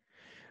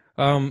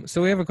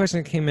 So we have a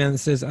question that came in that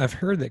says, I've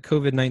heard that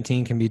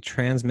COVID-19 can be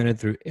transmitted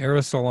through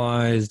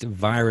aerosolized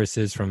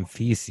viruses from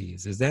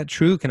feces. Is that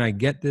true? Can I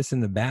get this in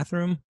the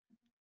bathroom?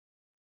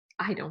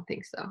 I don't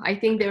think so. I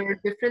think there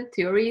are different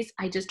theories.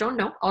 I just don't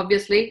know.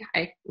 Obviously,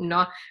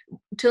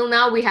 till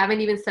now we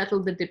haven't even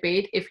settled the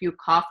debate. If you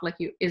cough,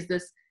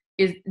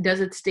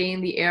 does it stay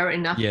in the air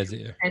enough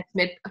to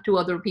transmit to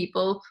other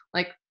people?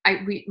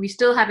 We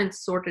still haven't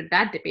sorted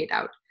that debate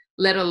out,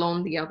 let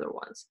alone the other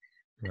ones.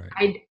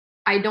 Right.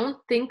 I don't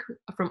think,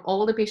 from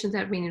all the patients that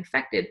have been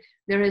infected,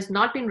 there has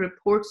not been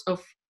reports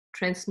of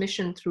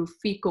transmission through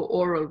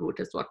fecal-oral route,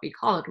 is what we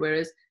call it,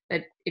 whereas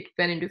that it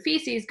went into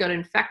feces, got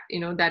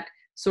infected, that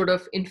sort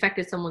of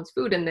infected someone's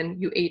food, and then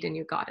you ate and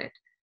you got it.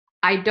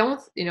 I don't,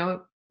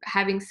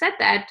 having said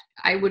that,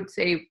 I would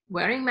say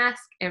wearing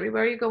masks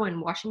everywhere you go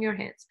and washing your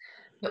hands.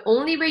 The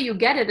only way you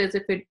get it is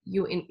if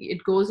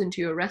it goes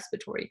into your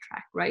respiratory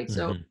tract, right? Mm-hmm.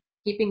 So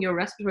keeping your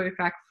respiratory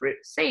tract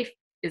safe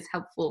is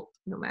helpful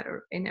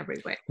in every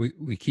way.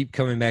 We keep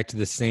coming back to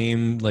the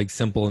same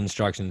simple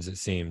instructions, it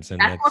seems. And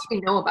that's what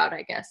we know about,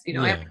 I guess.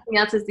 Everything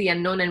else is the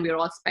unknown, and we're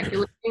all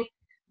speculating.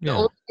 The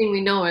only thing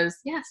we know is,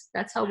 yes,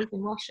 that's how we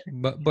can wash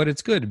it. But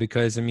it's good,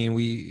 because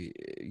we,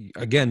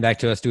 again, back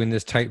to us doing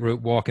this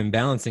tightrope walk and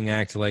balancing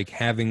act,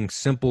 having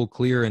simple,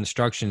 clear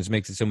instructions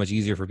makes it so much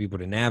easier for people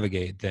to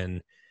navigate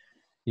than,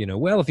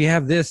 well, if you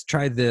have this,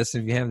 try this.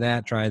 If you have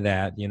that, try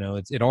that.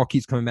 It all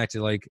keeps coming back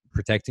to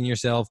protecting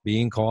yourself,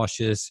 being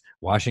cautious,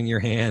 washing your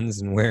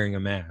hands, and wearing a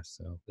mask.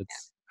 So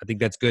I think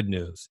that's good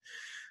news.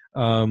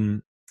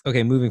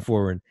 Okay, moving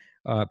forward.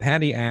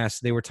 Patty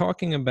asked, they were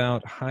talking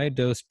about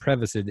high-dose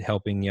Prevacid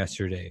helping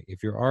yesterday.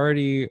 If you're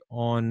already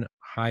on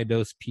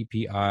high-dose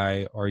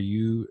PPI, are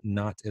you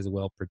not as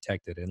well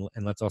protected?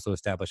 And let's also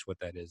establish what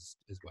that is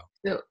as well.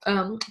 So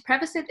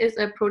Prevacid is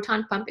a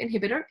proton pump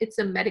inhibitor. It's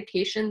a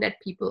medication that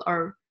people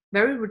are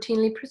very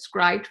routinely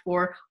prescribed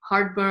for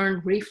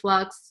heartburn,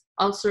 reflux,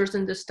 ulcers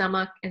in the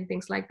stomach, and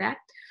things like that.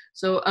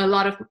 So a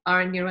lot of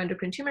our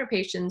neuroendocrine tumor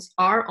patients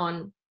are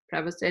on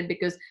Prevacid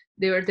because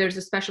there's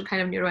a special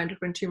kind of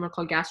neuroendocrine tumor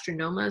called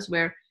gastrinomas,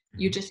 where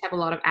You just have a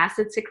lot of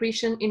acid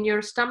secretion in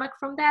your stomach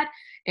from that.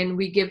 And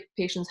we give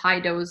patients high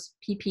dose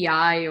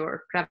PPI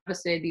or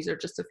Prevacid. These are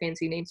just the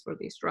fancy names for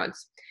these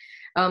drugs.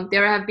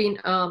 There have been,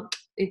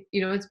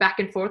 it's back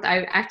and forth.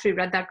 I actually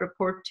read that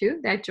report too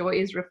that Joy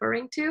is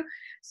referring to.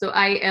 So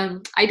I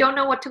don't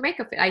know what to make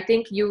of it. I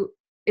think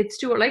it's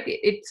too, like,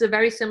 it's a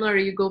very similar,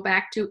 you go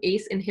back to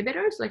ACE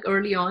inhibitors. Like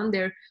early on,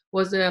 there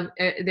was a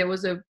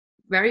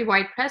very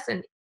wide press,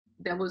 and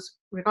that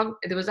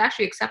was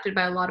actually accepted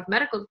by a lot of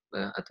medical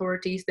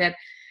authorities, that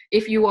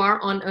if you are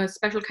on a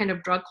special kind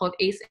of drug called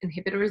ACE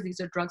inhibitors,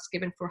 these are drugs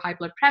given for high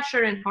blood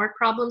pressure and heart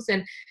problems,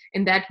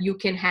 and that you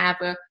can have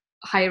a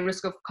higher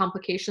risk of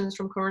complications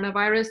from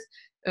coronavirus.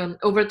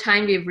 Over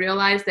time, we've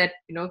realized that,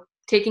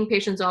 taking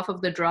patients off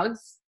of the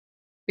drugs,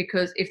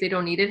 because if they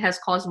don't need it, has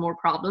caused more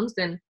problems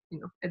than,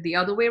 the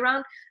other way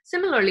around.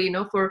 Similarly,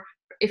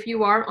 if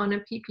you are on a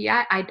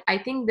PPI, I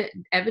think the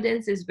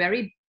evidence is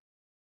very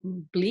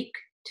bleak,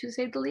 to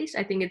say the least.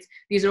 I think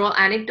these are all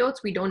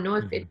anecdotes. We don't know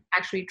if it's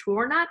actually true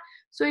or not.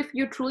 So if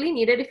you truly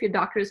need it, if your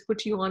doctor has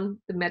put you on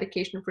the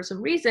medication for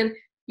some reason,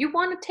 you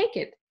want to take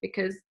it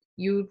because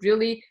you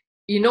really,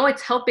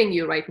 it's helping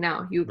you right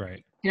now. You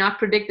cannot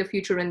predict the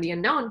future and the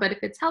unknown, but if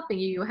it's helping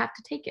you, you have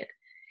to take it.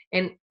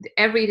 And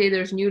every day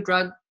there's new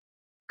drug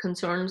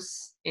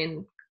concerns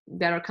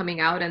that are coming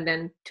out, and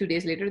then 2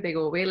 days later they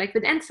go away. Like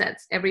with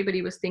NSAIDs,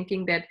 everybody was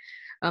thinking that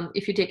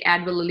if you take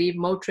Advil, Aleve,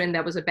 Motrin,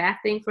 that was a bad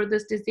thing for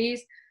this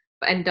disease.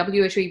 And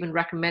WHO even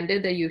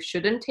recommended that you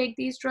shouldn't take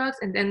these drugs,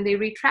 and then they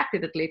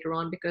retracted it later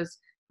on because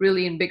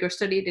really in bigger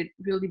study, it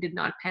really did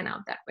not pan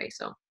out that way.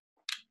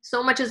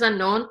 So much is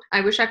unknown.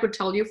 I wish I could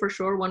tell you for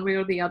sure one way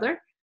or the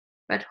other,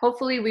 but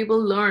hopefully we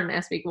will learn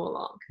as we go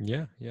along.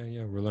 Yeah.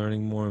 We're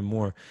learning more and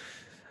more.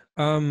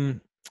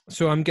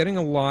 So I'm getting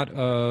a lot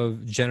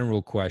of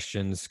general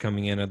questions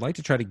coming in. I'd like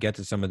to try to get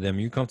to some of them.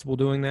 Are you comfortable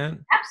doing that?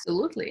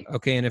 Absolutely.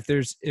 Okay. And if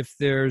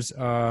there's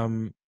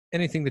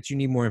anything that you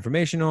need more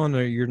information on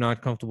or you're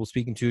not comfortable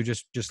speaking to,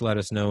 just let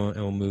us know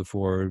and we'll move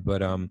forward.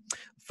 But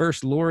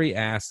first, Lori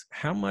asks,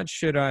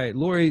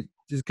 Lori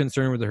is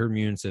concerned with her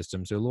immune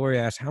system. So Lori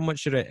asks, how much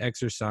should I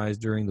exercise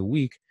during the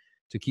week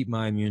to keep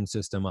my immune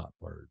system up?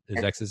 Or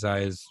is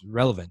exercise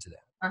relevant to that?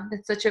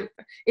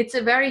 It's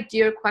a very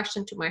dear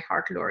question to my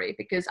heart, Lori,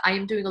 because I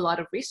am doing a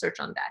lot of research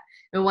on that.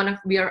 And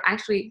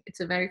it's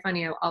a very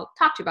funny, I'll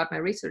talk to you about my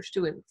research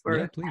too.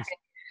 Please.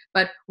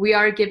 But we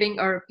are giving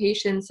our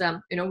patients,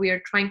 we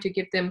are trying to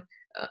give them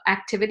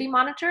activity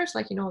monitors,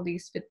 like,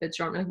 these Fitbits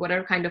or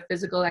whatever kind of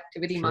physical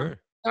activity monitors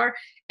are.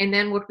 And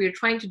then what we're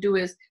trying to do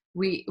is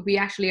we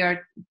actually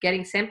are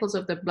getting samples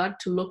of the blood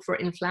to look for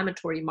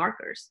inflammatory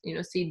markers. There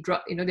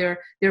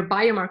are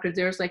biomarkers.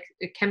 There's like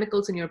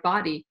chemicals in your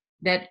body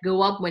that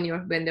go up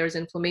when there's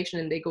inflammation,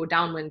 and they go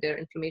down when their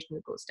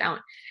inflammation goes down.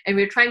 And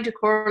we're trying to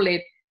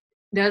correlate,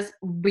 does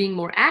being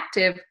more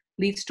active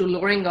leads to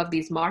lowering of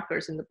these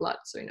markers in the blood.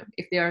 So,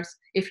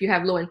 if you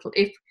have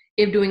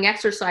if doing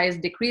exercise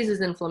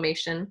decreases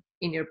inflammation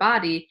in your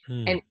body,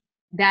 and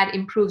that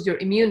improves your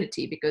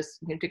immunity, because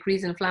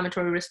decreased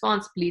inflammatory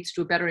response leads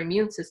to a better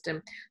immune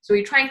system. So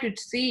we're trying to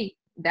see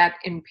that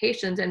in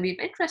patients, and we've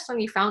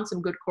interestingly found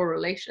some good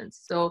correlations.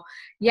 So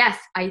yes,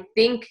 I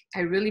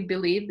really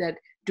believe that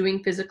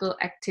doing physical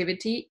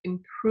activity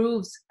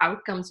improves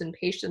outcomes in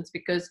patients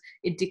because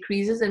it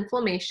decreases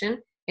inflammation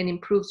and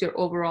improves your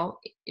overall,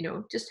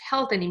 just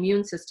health and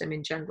immune system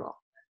in general.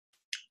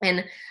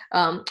 And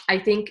I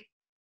think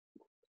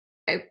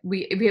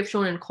we have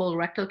shown in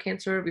colorectal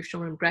cancer, we've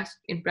shown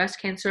in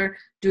breast cancer,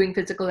 doing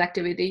physical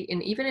activity,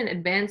 and even in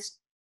advanced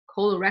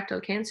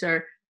colorectal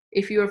cancer,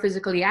 if you are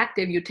physically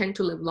active, you tend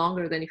to live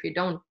longer than if you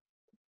don't,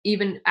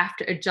 even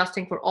after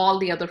adjusting for all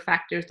the other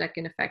factors that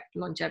can affect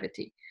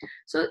longevity.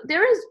 So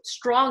there is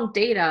strong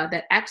data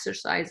that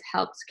exercise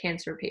helps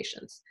cancer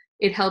patients.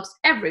 It helps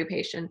every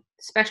patient,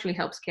 especially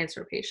helps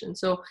cancer patients.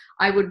 So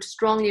I would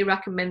strongly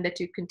recommend that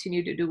you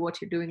continue to do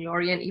what you're doing,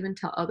 Lori, and even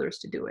tell others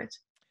to do it.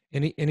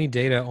 Any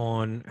data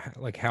on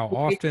like how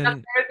often?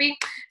 Therapy.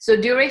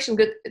 So duration,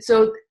 good.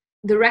 So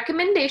the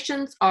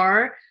recommendations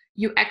are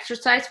you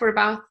exercise for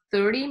about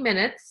 30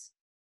 minutes,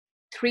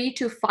 3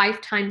 to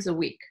 5 times a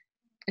week.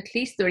 At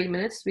least 30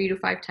 minutes, 3 to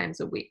 5 times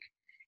a week.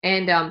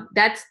 And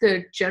that's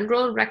the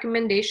general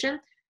recommendation.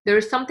 There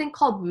is something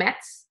called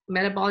METs,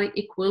 metabolic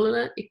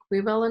equivalent,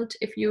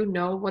 if you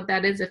know what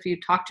that is. If you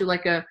talk to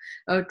like a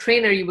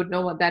trainer, you would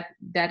know what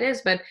that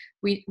is. But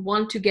we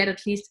want to get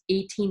at least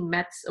 18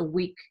 METs a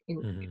week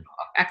in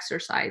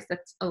exercise.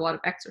 That's a lot of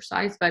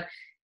exercise. But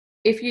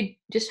if you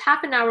just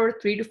half an hour,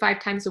 3 to 5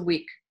 times a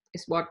week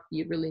is what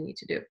you really need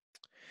to do.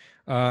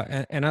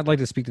 And I'd like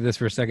to speak to this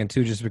for a second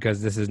too, just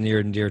because this is near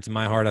and dear to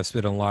my heart. I've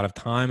spent a lot of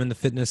time in the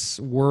fitness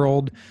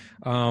world.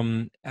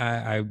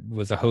 I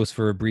was a host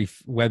for a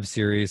brief web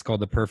series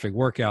called The Perfect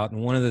Workout.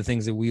 And one of the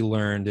things that we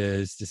learned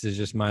is, this is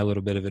just my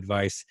little bit of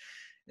advice,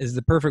 is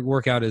the perfect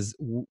workout is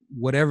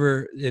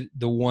whatever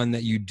the one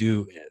that you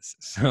do is.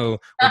 So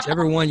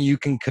whichever one you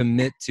can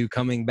commit to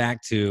coming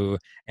back to,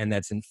 and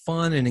that's in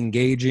fun and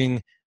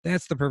engaging,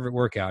 that's the perfect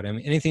workout. I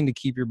mean, anything to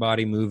keep your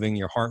body moving,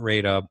 your heart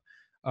rate up.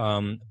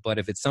 But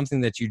if it's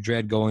something that you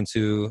dread going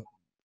to,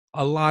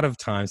 a lot of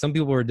times, some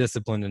people are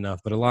disciplined enough,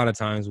 but a lot of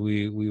times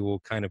we will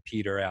kind of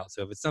peter out.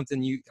 So if it's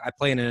something I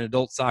play in an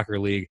adult soccer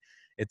league,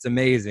 it's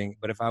amazing.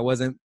 But if I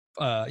wasn't,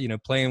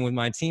 playing with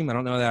my team, I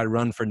don't know that I'd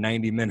run for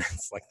 90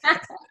 minutes like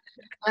that.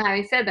 Well,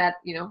 having said that,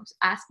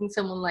 asking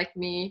someone like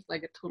me,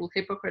 like a total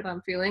hypocrite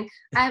I'm feeling,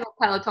 I have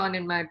a Peloton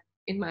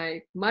in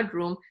my mud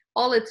room.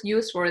 All it's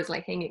used for is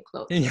like hanging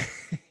clothes.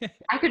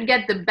 I could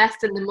get the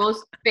best and the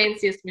most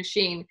fanciest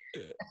machine.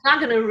 It's not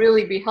going to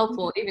really be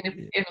helpful,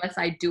 unless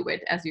I do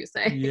it, as you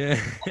say.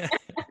 Yeah.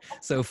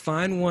 So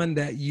find one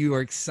that you are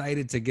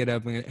excited to get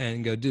up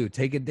and go do.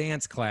 Take a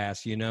dance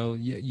class,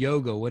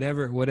 yoga,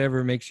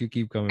 whatever makes you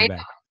keep coming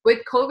back. With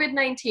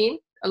COVID-19,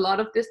 a lot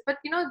of this, but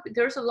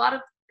there's a lot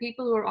of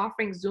people who are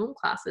offering Zoom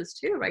classes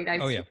too, right?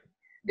 Yeah.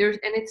 And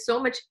it's so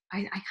much,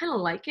 I kind of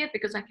like it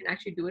because I can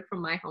actually do it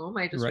from my home.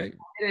 I just record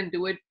it and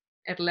do it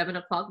at 11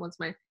 o'clock once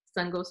my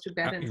son goes to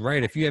bed.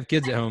 Right. If you have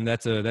kids at home,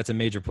 that's a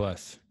major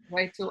plus.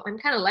 Right. So I'm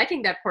kind of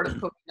liking that part of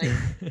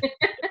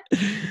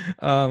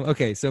COVID-19.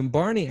 Okay. So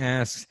Barney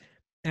asks,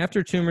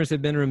 after tumors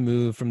have been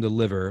removed from the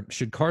liver,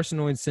 should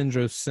carcinoid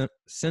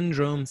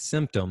syndrome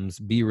symptoms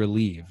be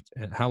relieved?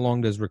 And how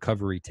long does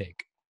recovery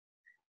take?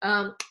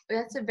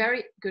 That's a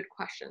very good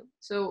question.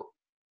 So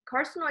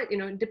carcinoid,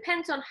 it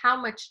depends on how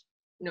much,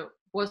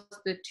 was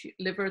the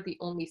liver the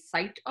only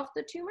site of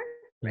the tumor,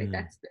 right? Mm.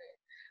 That's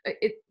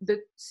the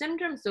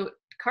symptoms. So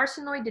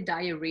carcinoid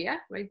diarrhea,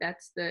 right?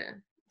 That's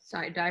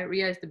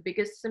diarrhea is the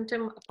biggest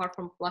symptom apart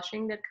from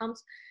flushing that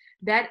comes.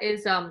 That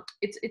is,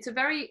 it's a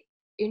very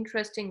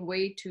interesting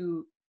way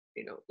to,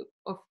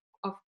 of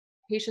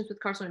patients with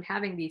carcinoid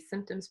having these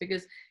symptoms,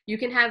 because you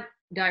can have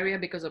diarrhea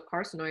because of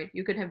carcinoid.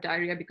 You could have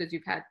diarrhea because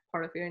you've had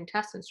part of your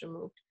intestines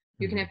removed.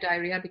 You can have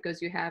diarrhea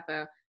because you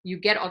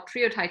get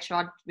octreotide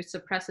shot, which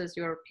suppresses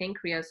your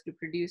pancreas to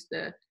produce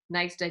the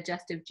nice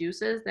digestive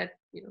juices that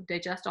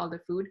digest all the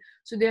food.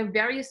 So there are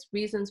various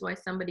reasons why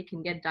somebody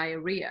can get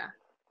diarrhea,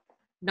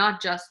 not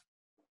just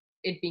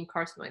it being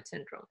carcinoid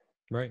syndrome.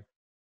 Right.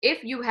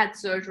 If you had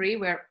surgery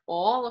where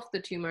all of the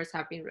tumors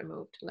have been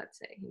removed, let's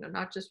say,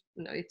 not just,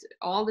 it's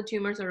all the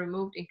tumors are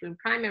removed, including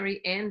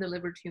primary and the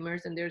liver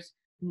tumors, and there's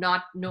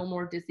no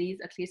more disease,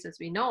 at least as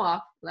we know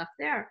of, left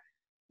there.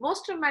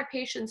 Most of my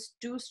patients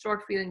do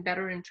start feeling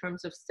better in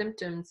terms of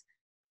symptoms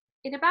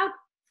in about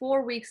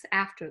 4 weeks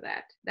after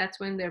that.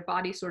 That's when their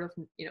body sort of,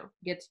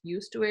 gets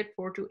used to it.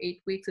 4 to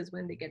 8 weeks is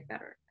when they get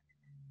better.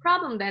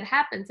 Problem that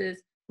happens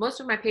is most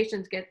of my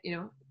patients get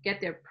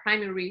their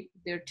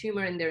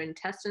tumor in their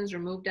intestines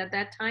removed at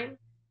that time,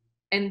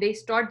 and they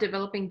start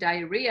developing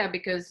diarrhea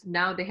because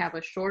now they have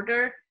a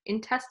shorter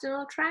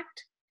intestinal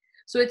tract.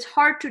 So it's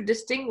hard to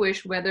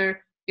distinguish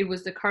whether it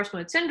was the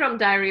carcinoid syndrome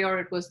diarrhea or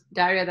it was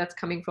diarrhea that's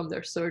coming from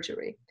their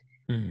surgery.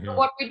 Mm-hmm. So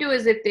what we do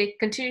is, if they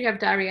continue to have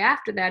diarrhea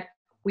after that,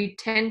 we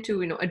tend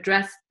to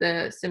address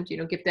the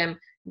symptom, give them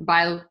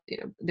bile.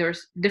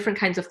 There's different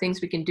kinds of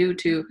things we can do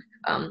to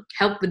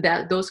help with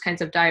those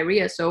kinds of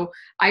diarrhea. So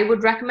I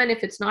would recommend,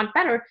 if it's not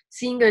better,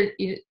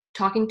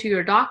 talking to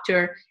your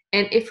doctor,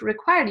 and if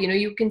required,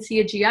 you can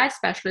see a GI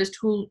specialist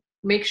who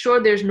makes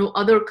sure there's no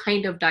other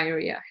kind of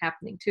diarrhea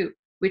happening too,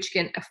 which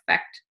can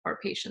affect our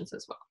patients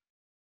as well.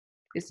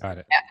 Got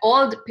it.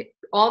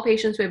 All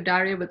patients who have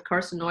diarrhea with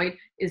carcinoid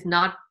is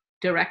not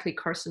directly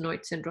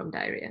carcinoid syndrome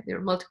diarrhea. There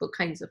are multiple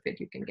kinds of it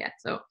you can get.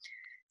 So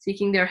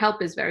seeking their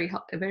help is very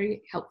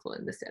helpful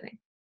in this setting.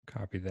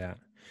 Copy that.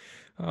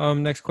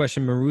 Next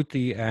question,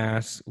 Maruti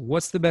asks,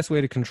 what's the best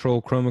way to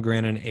control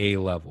chromogranin A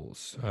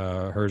levels?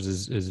 Hers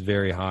is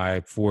very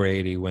high,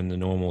 480, when the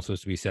normal is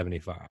supposed to be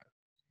 75.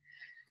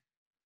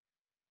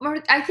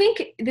 I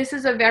think this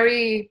is a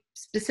very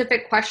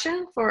specific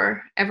question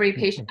for every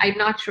patient. I'm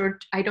not sure.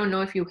 I don't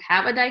know if you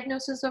have a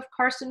diagnosis of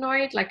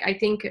carcinoid. I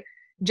think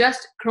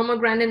just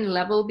chromogranin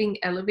level being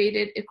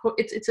elevated,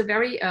 it's a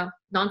very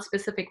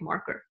non-specific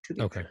marker, to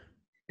be true.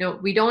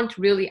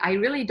 I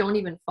really don't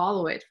even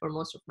follow it for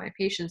most of my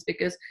patients,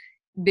 because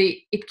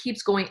it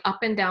keeps going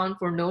up and down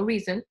for no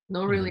reason.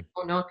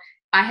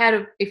 I had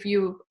a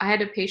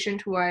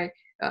patient who I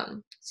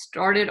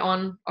started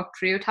on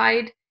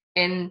octreotide,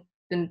 and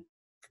then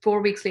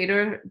 4 weeks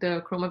later,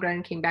 the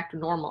chromogranin came back to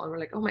normal. And we're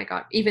like, oh my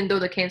God, even though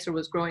the cancer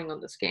was growing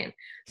on the scan.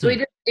 So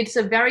it's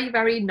a very,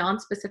 very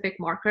non-specific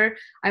marker.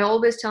 I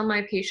always tell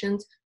my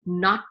patients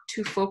not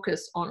to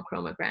focus on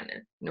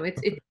chromogranin.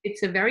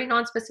 It's a very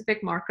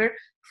non-specific marker.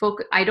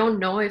 I don't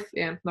know if,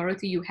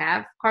 Maruti, you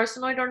have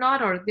carcinoid or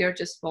not, or they're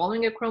just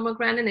following a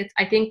chromogranin.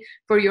 I think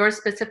for your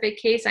specific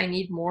case, I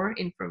need more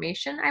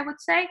information, I would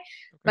say.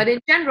 But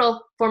in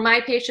general, for my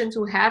patients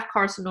who have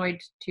carcinoid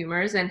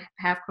tumors and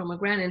have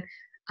chromogranin,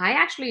 I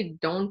actually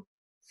don't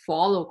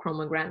follow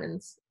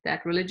chromogranins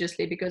that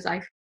religiously, because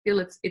I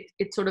feel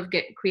it sort of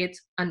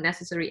creates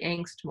unnecessary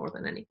angst more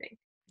than anything.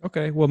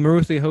 Okay. Well,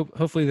 Maruthi,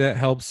 hopefully that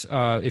helps.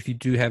 If you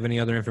do have any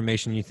other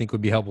information you think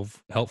would be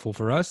helpful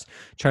for us,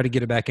 try to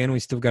get it back in. We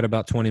still got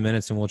about 20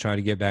 minutes, and we'll try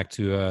to get back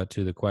to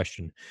the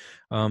question.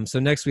 So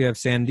next we have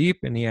Sandeep,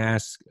 and he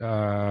asks,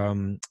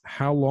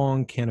 how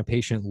long can a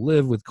patient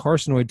live with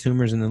carcinoid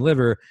tumors in the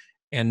liver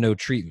and no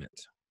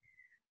treatment?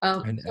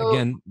 And So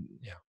again,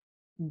 yeah,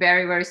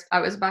 very, very, I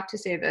was about to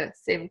say the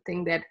same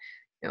thing that,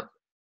 you know,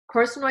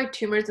 carcinoid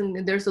tumors,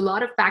 and there's a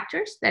lot of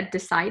factors that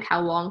decide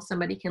how long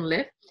somebody can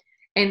live.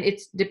 And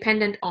it's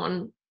dependent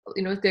on,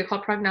 they're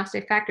called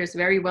prognostic factors,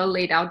 very well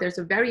laid out. There's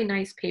a very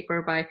nice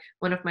paper by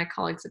one of my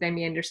colleagues at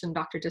MD Anderson,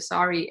 Dr.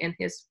 Desari, and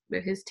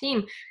his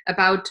team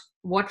about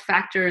what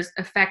factors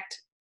affect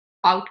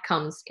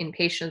outcomes in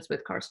patients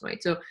with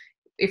carcinoid. So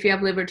if you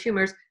have liver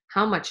tumors,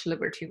 how much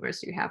liver tumors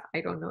do you have?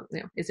 I don't know.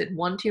 Is it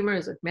one tumor?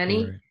 Is it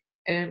many?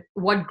 right.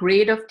 What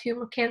grade of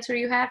tumor cancer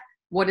you have?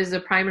 What is the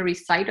primary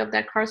site of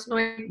that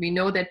carcinoid? We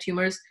know that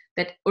tumors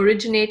that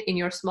originate in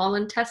your small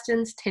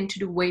intestines tend to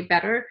do way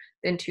better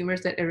than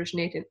tumors that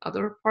originate in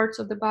other parts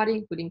of the body,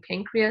 including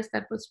pancreas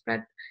that was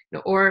spread,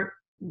 or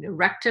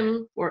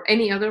rectum, or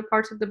any other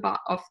parts of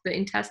the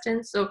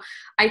intestines. So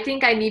I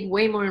think I need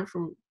way more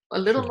a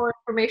little Sure. more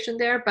information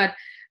there, but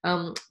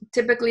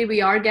typically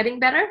we are getting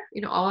better.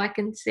 All I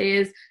can say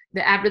is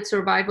the average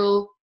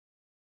survival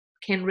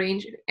can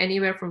range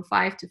anywhere from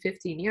 5 to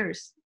 15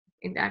 years,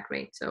 in that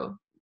range. So,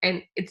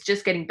 and it's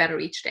just getting better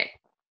each day.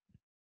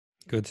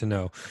 Good to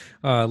know.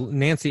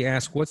 Nancy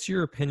asked, "What's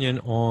your opinion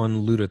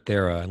on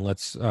Lutathera?" And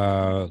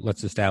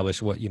let's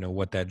establish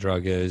what that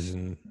drug is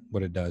and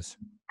what it does.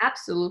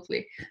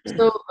 Absolutely.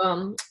 So,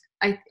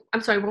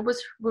 I'm sorry. What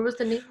was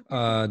the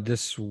name?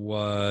 This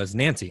was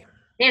Nancy.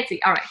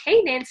 Nancy. All right.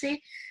 Hey,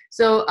 Nancy.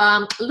 So,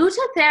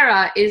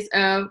 Lutathera is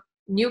a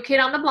new kid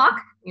on the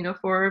block,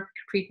 for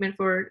treatment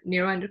for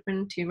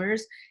neuroendocrine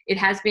tumors. It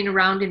has been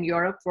around in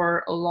Europe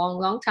for a long,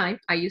 long time.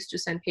 I used to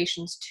send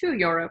patients to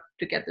Europe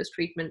to get this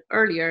treatment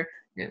earlier.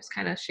 It's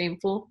kind of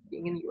shameful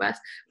being in the US,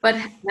 but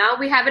now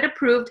we have it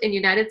approved in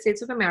United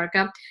States of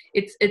America.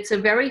 It's a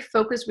very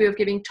focused way of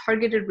giving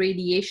targeted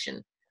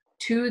radiation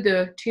to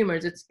the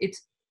tumors.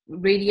 It's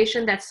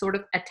radiation that's sort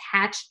of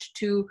attached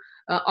to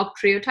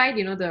octreotide,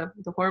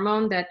 the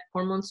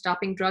hormone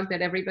stopping drug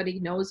that everybody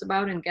knows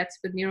about and gets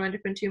with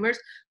neuroendocrine tumors.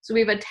 So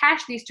we've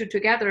attached these two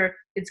together.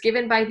 It's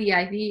given by the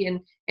IV,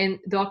 and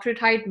the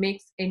octreotide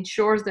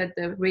ensures that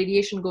the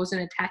radiation goes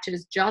and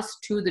attaches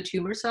just to the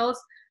tumor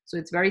cells. So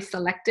it's very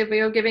selective way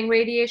of giving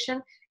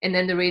radiation, and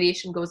then the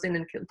radiation goes in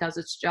and does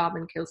its job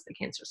and kills the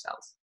cancer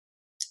cells.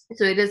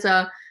 So it is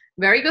a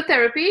very good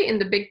therapy. In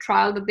the big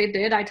trial that they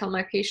did, I tell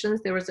my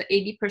patients there was an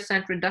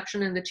 80%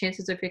 reduction in the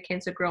chances of your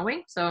cancer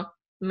growing. So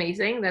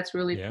amazing. That's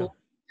really Yeah. cool.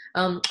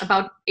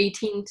 About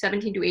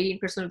 17 to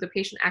 18% of the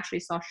patient actually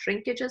saw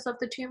shrinkages of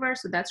the tumor.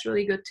 So that's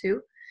really good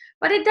too.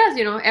 But it does,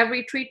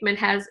 every treatment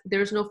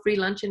there's no free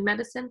lunch in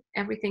medicine.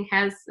 Everything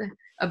has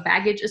a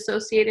baggage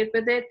associated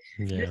with it.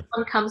 This Yeah.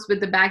 one comes with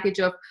the baggage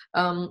of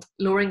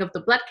lowering of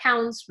the blood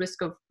counts,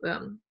 risk of,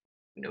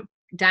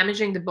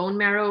 damaging the bone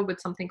marrow with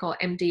something called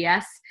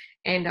MDS,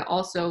 and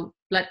also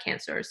blood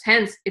cancers.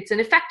 Hence, it's an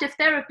effective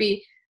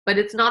therapy, but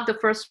it's not the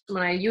first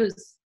one I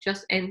use.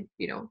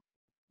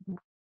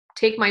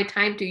 Take my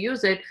time to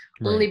use it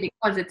only Right.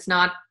 because it's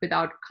not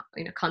without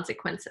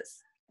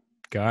consequences.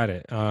 Got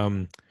it.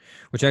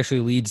 Which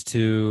actually leads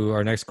to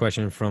our next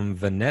question from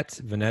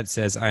Vanette. Vanette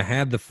says, "I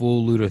had the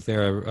full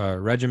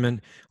Lutathera regimen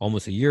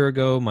almost a year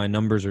ago. My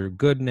numbers are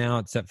good now,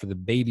 except for the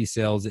baby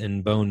cells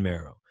in bone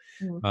marrow."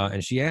 Mm.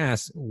 And she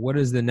asks, "What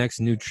is the next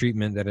new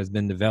treatment that has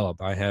been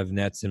developed? I have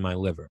nets in my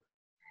liver."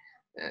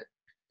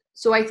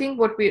 So I think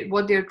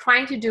what they're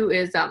trying to do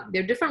is there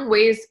are different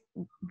ways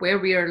where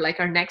we are, like,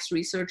 our next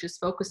research is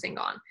focusing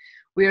on.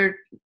 We're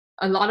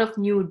a lot of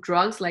new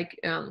drugs, like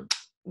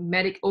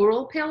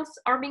oral pills,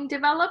 are being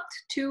developed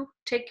to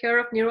take care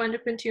of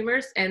neuroendocrine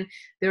tumors, and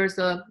there's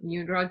a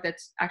new drug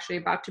that's actually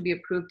about to be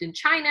approved in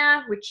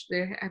China, which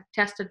they have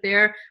tested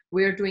there.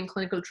 We're doing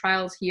clinical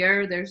trials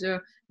here. There's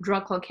a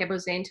drug called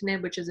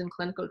cabozantinib, which is in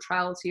clinical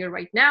trials here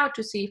right now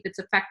to see if it's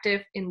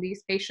effective in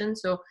these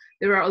patients. So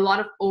there are a lot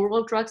of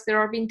oral drugs that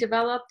are being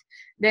developed.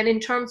 Then in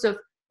terms of,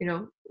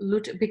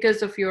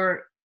 because of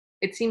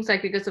it seems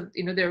like because of,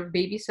 there are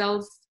baby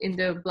cells in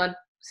the blood,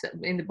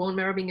 in the bone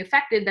marrow being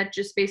affected, that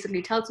just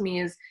basically tells me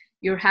is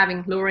you're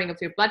having lowering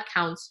of your blood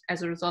counts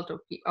as a result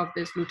of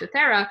this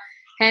Lutathera.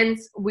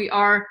 Hence,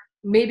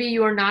 maybe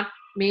you are not,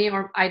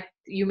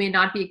 you may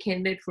not be a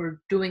candidate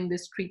for doing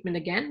this treatment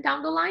again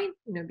down the line,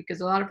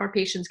 because a lot of our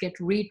patients get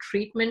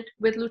retreatment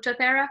with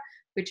Lutathera,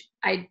 which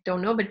I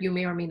don't know, but you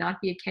may or may not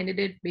be a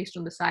candidate based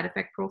on the side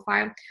effect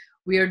profile.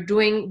 We are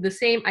doing the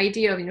same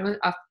idea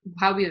of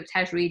how we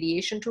attach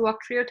radiation to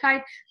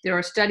octreotide. There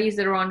are studies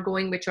that are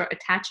ongoing which are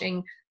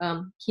attaching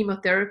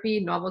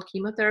novel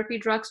chemotherapy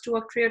drugs to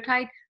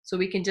octreotide, so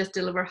we can just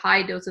deliver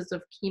high doses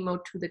of chemo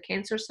to the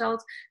cancer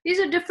cells. These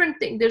are different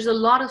things. There's a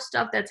lot of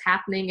stuff that's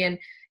happening,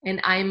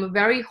 and I'm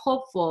very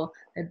hopeful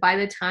that by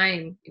the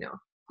time,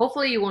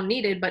 hopefully you won't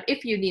need it, but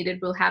if you need it,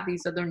 we'll have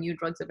these other new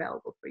drugs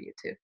available for you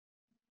too.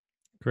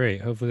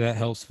 Great. Hopefully that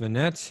helps,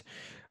 Vanette.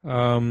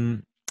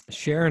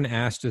 Sharon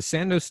asked, "Does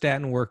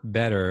sandostatin work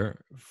better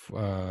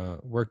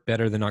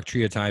than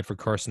octreotide for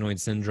carcinoid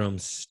syndrome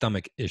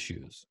stomach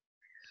issues?"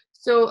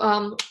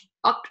 So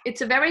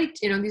it's a very,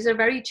 these are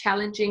very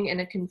challenging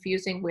and a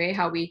confusing way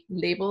how we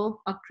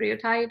label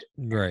octreotide.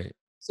 Right.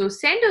 So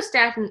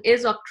sandostatin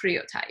is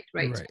octreotide,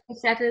 right? Right.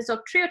 Sandostatin is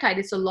octreotide.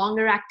 It's a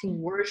longer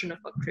acting version of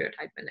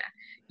octreotide, Manat.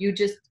 You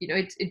just,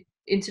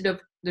 instead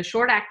of the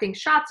short acting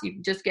shots, you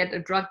just get a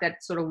drug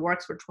that sort of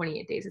works for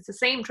 28 days. It's the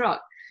same drug.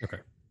 Okay.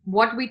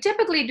 What we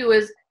typically do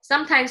is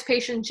sometimes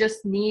patients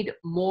just need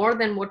more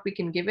than what we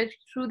can give it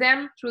through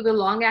the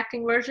long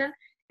acting version.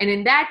 And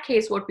in that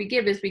case, what we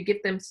give is we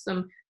give them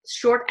some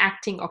short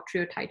acting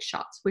octreotide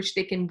shots, which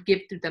they can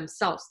give to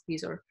themselves.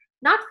 These are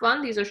not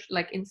fun. These are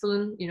like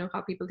insulin,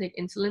 how people take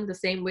insulin, the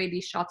same way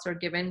these shots are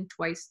given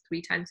twice, 3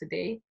 times a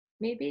day,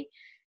 maybe.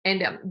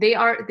 And they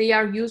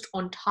are used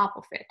on top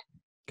of it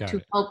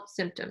to help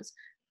symptoms.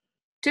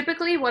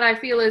 Typically, what I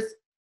feel is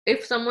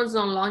if someone's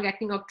on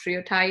long-acting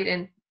octreotide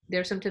and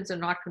their symptoms are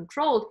not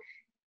controlled,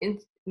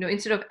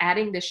 instead of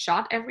adding this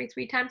shot every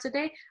 3 times a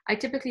day, I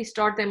typically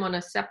start them on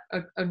a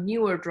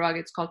newer drug.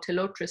 It's called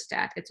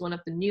telotristat. It's one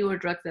of the newer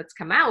drugs that's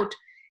come out.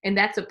 And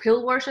that's a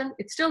pill version.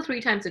 It's still 3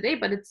 times a day,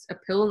 but it's a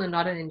pill and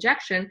not an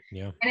injection.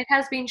 Yeah. And it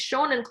has been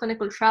shown in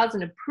clinical trials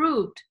and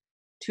approved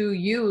to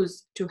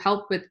use to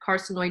help with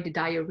carcinoid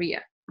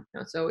diarrhea.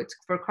 So it's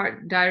for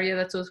diarrhea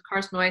that's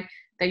carcinoid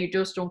that you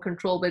just don't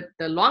control. With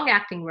the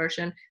long-acting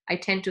version, I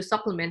tend to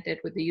supplement it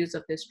with the use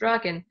of this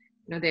drug, and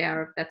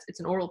it's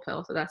an oral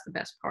pill, so that's the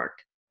best part.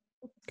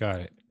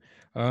 Got it.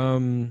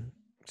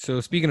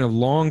 So speaking of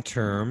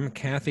long-term,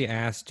 Kathy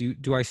asked,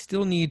 do I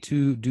still need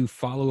to do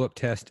follow-up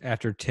tests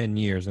after 10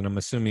 years? And I'm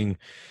assuming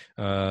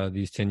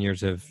these 10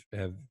 years have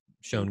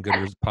shown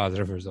good,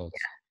 positive results.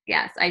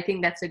 Yeah. Yes, I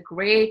think that's a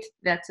great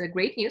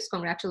news.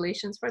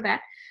 Congratulations for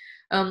that.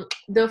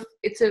 This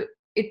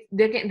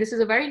is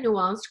a very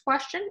nuanced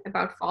question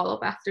about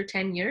follow-up after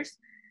 10 years.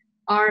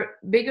 Our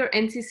bigger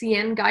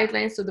NCCN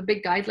guidelines, so the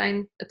big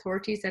guideline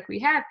authorities that we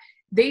have,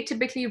 they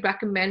typically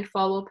recommend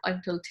follow-up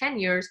until 10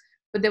 years.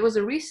 But there was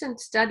a recent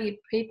study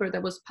paper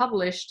that was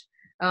published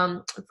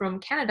from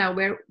Canada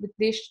where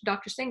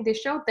Dr. Singh, they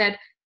showed that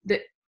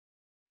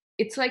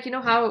it's like,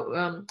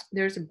 how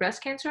there's a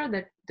breast cancer,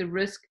 that the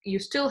risk you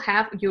still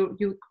have,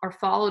 you are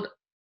followed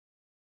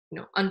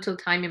until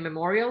time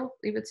immemorial,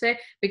 we would say,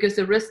 because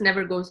the risk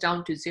never goes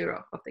down to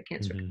zero of the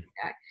cancer coming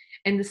back.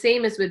 And the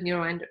same is with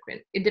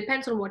neuroendocrine. It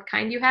depends on what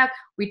kind you have.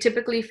 We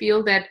typically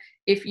feel that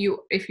if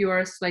you are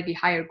a slightly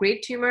higher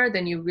grade tumor,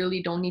 then you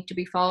really don't need to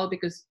be followed,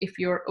 because if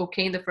you're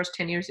okay in the first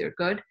 10 years, you're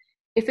good.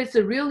 If it's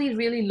a really,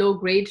 really low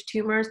grade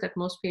tumors that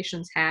most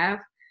patients have,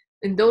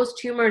 in those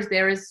tumors,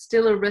 there is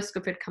still a risk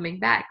of it coming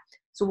back.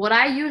 So what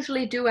I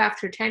usually do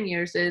after 10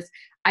 years is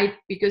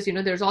because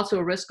there's also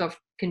a risk of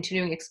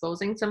continuing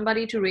exposing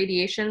somebody to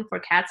radiation for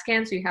CAT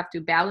scans, so you have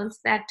to balance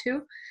that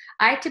too.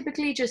 I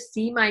typically just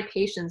see my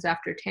patients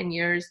after 10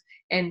 years,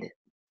 and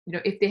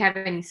if they have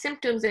any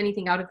symptoms,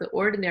 anything out of the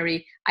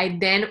ordinary, I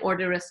then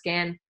order a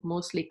scan,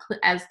 mostly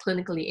as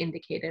clinically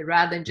indicated,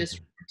 rather than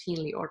just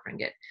routinely ordering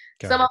it.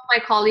 Some of my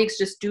colleagues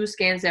just do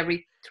scans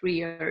every 3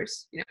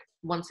 years.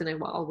 Once in a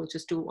while we'll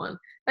just do one,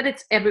 but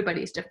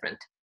everybody's different.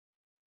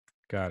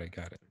 Got it.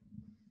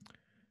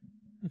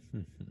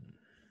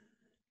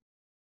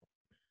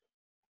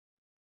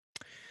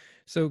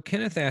 So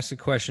Kenneth asked a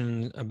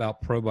question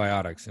about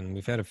probiotics, and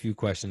we've had a few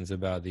questions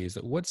about these.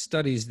 What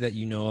studies that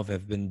you know of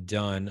have been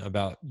done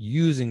about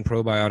using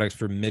probiotics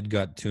for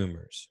midgut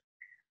tumors?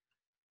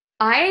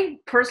 I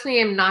personally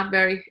am not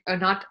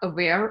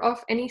aware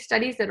of any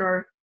studies that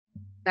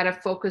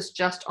have focused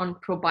just on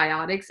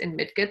probiotics in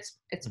midguts,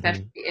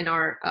 especially in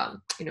our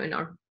in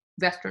our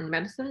Western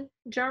medicine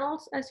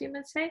journals, as you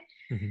might say.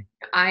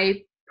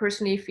 I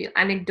personally feel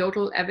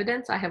anecdotal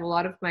evidence. I have a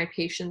lot of my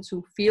patients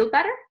who feel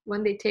better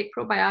when they take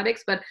probiotics,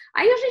 but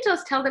I usually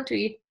just tell them to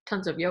eat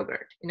tons of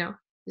yogurt.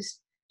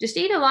 Just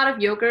eat a lot of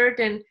yogurt,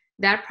 and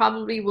that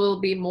probably will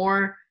be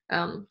more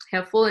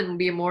helpful and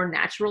be a more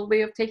natural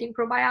way of taking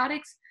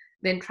probiotics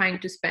than trying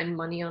to spend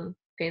money on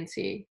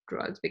fancy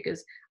drugs,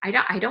 because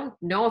I don't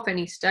know of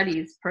any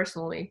studies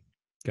personally.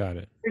 Got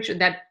it.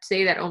 That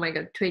say that, oh my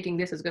God, taking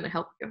this is going to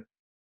help you.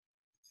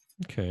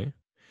 Okay.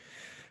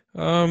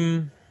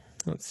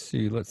 Let's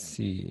see. Is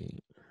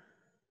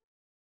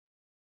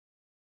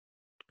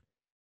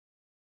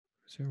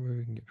there a way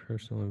we can get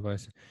personal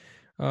advice?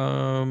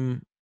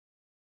 AJ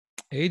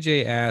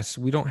asks,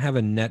 we don't have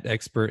a net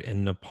expert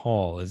in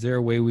Nepal. Is there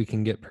a way we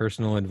can get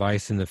personal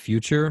advice in the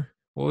future?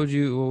 What would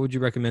you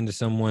recommend to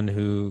someone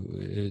who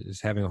is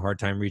having a hard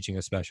time reaching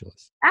a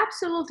specialist?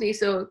 Absolutely.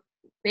 So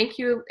thank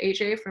you,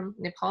 AJ from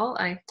Nepal.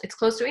 It's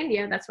close to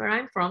India. That's where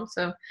I'm from.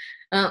 So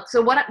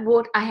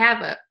what I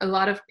have a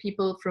lot of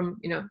people from,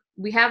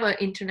 we have an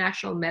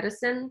international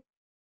medicine,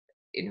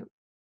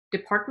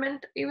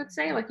 department, you would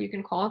say, like you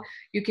can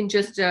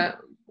just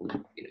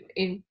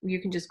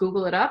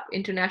Google it up,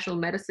 international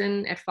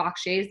medicine at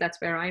Fox Shays. That's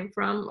where I'm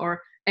from,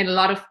 and a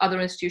lot of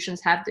other institutions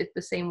have it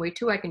the same way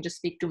too. I can just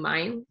speak to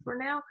mine for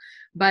now,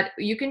 but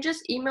you can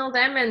just email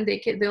them and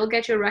they'll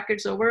get your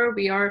records over.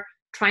 We are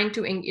trying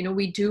to,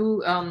 we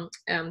do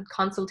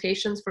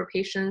consultations for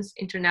patients,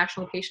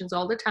 international patients,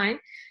 all the time.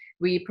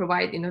 We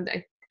provide,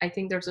 I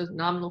think there's a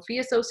nominal fee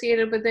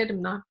associated with it.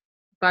 I'm not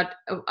But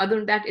other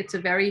than that, it's a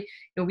very,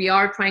 we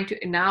are trying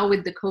to, now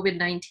with the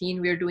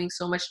COVID-19, we're doing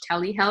so much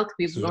telehealth.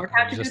 We've So learned I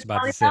how was to do just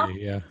about to telehealth.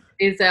 say,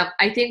 yeah.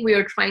 I think we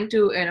are trying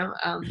to,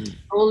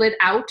 roll it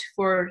out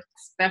for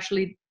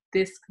especially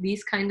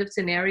these kind of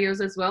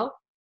scenarios as well.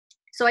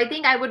 So I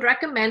think I would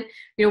recommend,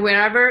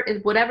 whatever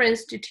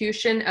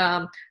institution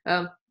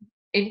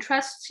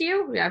interests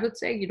you, I would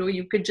say,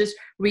 you could just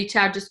reach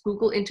out, just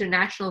Google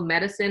international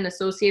medicine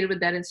associated with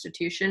that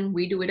institution.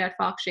 We do it at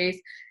Fox Chase.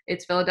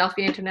 It's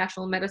Philadelphia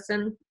International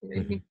Medicine.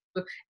 And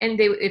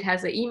it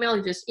has an email.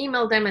 You just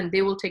email them and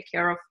they will take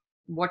care of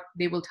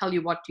they will tell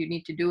you what you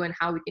need to do and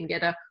how we can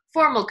get a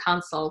formal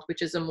consult,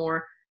 which is a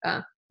more,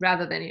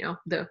 rather than,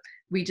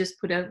 we just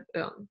put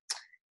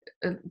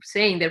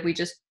saying that we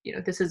just,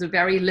 this is a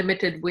very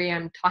limited way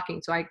I'm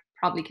talking. So I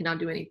probably cannot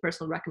do any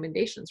personal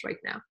recommendations right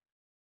now.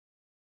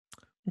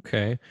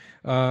 Okay.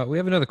 We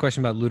have another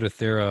question about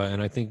Lutathera,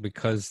 and I think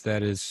because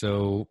that is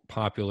so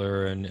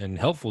popular and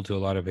helpful to a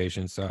lot of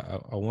patients, I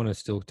want to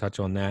still touch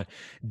on that.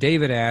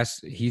 David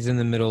asks, he's in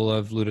the middle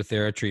of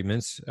Lutathera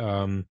treatments,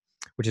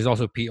 which is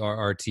also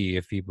PRRT,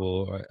 if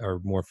people are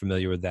more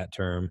familiar with that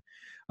term.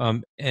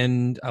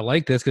 And I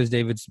like this because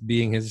David's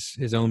being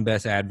his own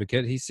best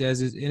advocate. He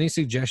says, any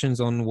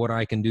suggestions on what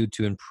I can do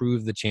to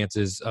improve the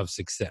chances of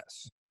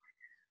success?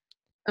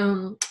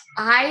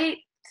 I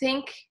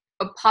think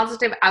a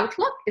positive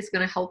outlook is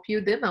going to help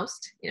you the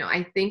most.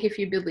 I think if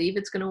you believe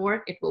it's going to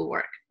work, it will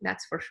work.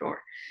 That's for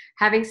sure.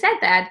 Having said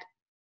that,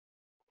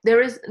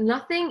 there is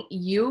nothing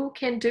you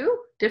can do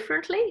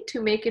differently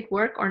to make it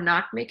work or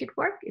not make it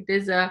work. It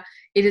is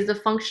a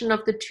function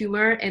of the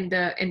tumor and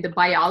the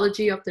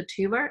biology of the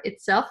tumor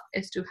itself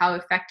as to how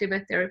effective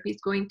a therapy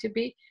is going to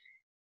be.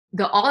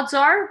 The odds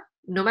are,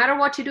 no matter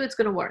what you do, it's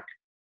going to work.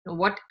 And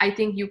what I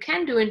think you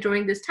can do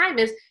during this time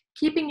is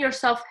keeping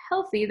yourself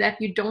healthy,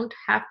 that you don't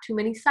have too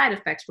many side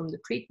effects from the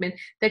treatment,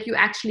 that you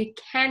actually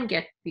can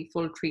get the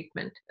full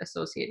treatment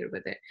associated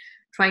with it.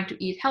 Trying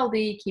to eat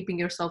healthy, keeping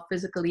yourself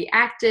physically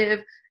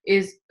active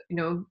is,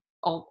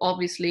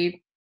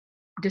 obviously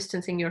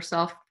distancing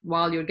yourself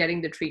while you're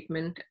getting the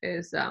treatment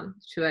is so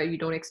that you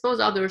don't expose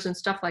others and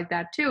stuff like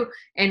that too.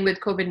 And with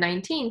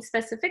COVID-19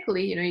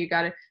 specifically, you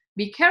got to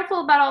be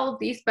careful about all of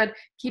these, but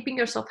keeping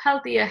yourself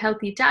healthy, a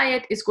healthy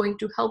diet is going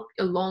to help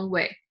a long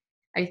way.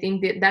 I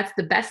think that's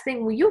the best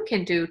thing you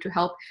can do to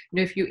help.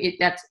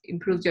 That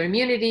improves your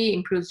immunity,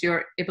 improves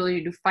your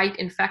ability to fight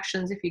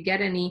infections if you get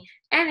any,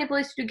 and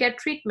ability to get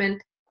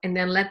treatment, and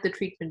then let the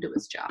treatment do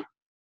its job.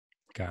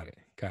 Got it.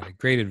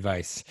 Great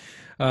advice.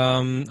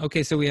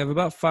 Okay, so we have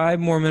about 5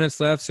 more minutes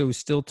left, so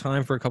still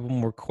time for a couple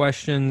more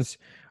questions.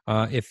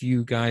 If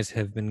you guys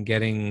have been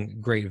getting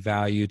great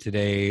value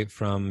today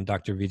from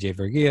Dr.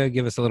 Vijayvergia,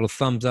 give us a little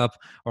thumbs up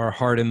or a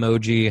heart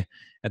emoji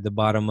at the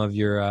bottom of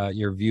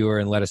your viewer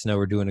and let us know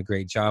we're doing a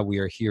great job. We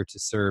are here to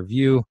serve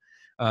you.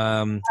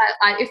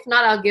 If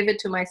not, I'll give it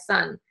to my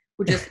son,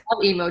 who just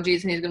loves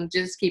emojis, and he's going to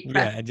just keep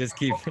pressing. Yeah, just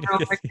keep.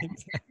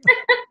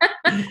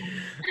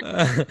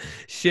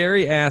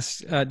 Sherry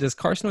asks, does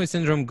carcinoid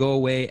syndrome go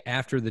away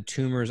after the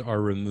tumors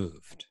are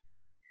removed?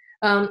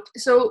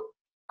 So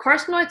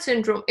carcinoid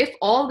syndrome, if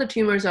all the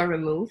tumors are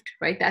removed,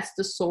 right, that's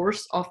the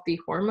source of the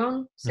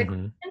hormone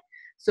secretion. Mm-hmm.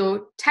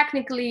 So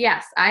technically,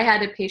 yes. I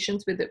had a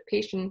patient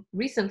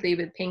recently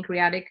with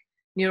pancreatic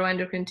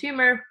neuroendocrine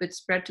tumor, which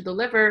spread to the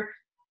liver,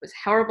 was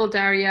horrible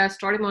diarrhea,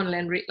 started him on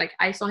Lenri. Like,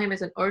 I saw him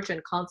as an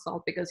urgent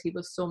consult because he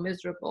was so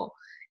miserable.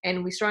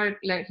 And we started,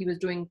 he was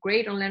doing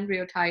great on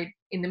lenriotide.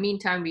 In the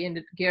meantime,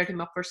 we geared him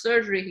up for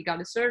surgery. He got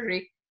his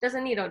surgery.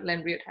 Doesn't need a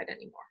lenriotide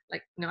anymore.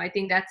 I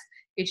think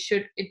it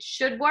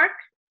should work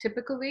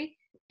typically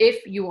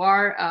if you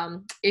are,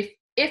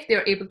 if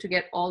they're able to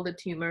get all the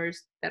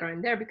tumors that are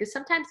in there, because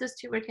sometimes this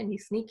tumor can be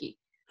sneaky.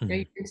 Mm-hmm.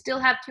 You can still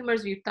have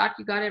tumors. You thought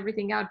you got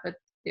everything out, but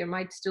there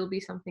might still be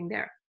something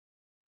there.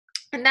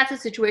 And that's a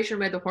situation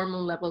where the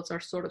hormone levels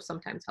are sort of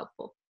sometimes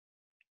helpful.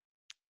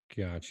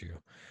 Got you.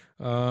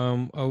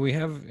 We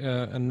have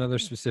another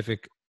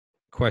specific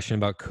question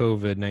about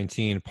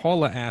COVID-19.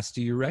 Paula asked,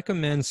 do you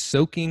recommend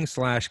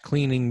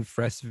soaking/cleaning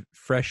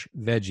fresh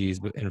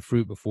veggies and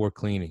fruit before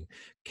cleaning?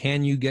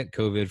 Can you get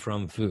COVID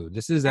from food?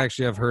 This is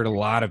actually, I've heard a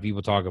lot of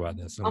people talk about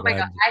this. Oh my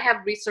God, I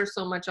have researched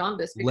so much on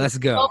this. Let's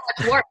go.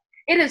 So much work.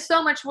 It is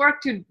so much work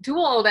to do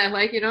all that,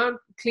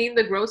 clean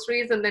the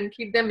groceries and then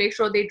keep them, make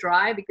sure they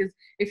dry, because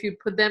if you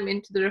put them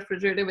into the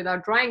refrigerator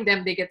without drying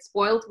them, they get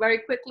spoiled very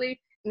quickly.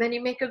 And then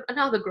you make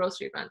another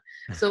grocery run.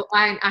 So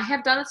I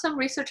have done some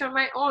research on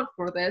my own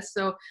for this.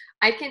 So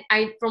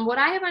from what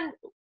I haven't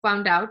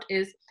found out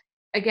is,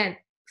 again,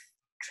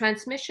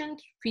 transmission,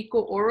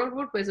 fecal oral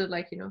route,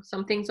 where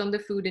something's on the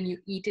food and you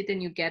eat it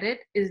and you get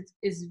it,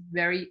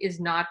 is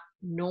not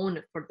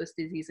known for this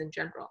disease in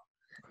general.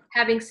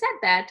 Having said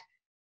that,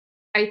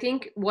 I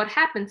think what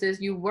happens is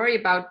you worry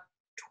about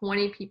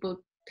 20 people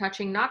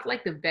touching, not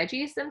like the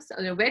veggies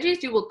themselves. The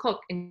veggies you will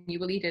cook and you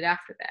will eat it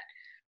after that.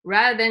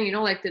 Rather than,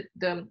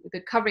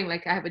 the covering,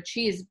 like I have a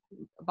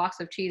box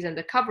of cheese and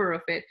the cover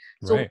of it.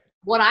 So right.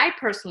 What I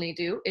personally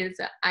do is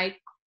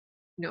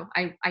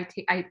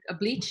a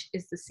bleach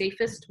is the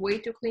safest way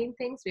to clean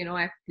things.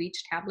 I have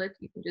bleach tablet.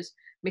 You can just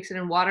mix it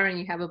in water and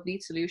you have a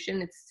bleach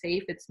solution. It's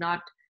safe. It's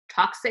not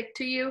toxic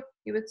to you,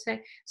 you would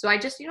say. So I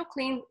just,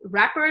 clean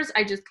wrappers.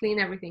 I just clean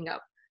everything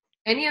up.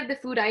 Any of the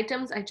food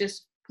items, I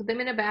just put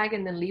them in a bag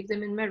and then leave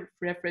them in my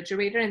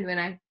refrigerator. And when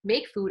I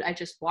make food, I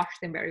just wash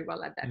them very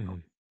well at that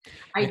moment.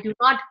 I do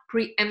not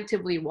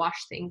preemptively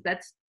wash things.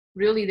 That's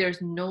really,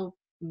 there's no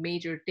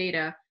major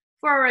data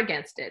for or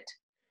against it.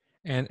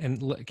 And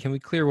can we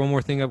clear one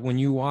more thing up? When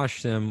you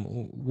wash them,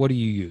 what do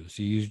you use?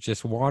 You use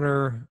just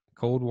water,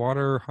 cold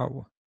water?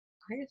 How?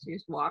 I just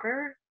use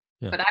water,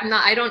 Yeah. but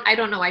I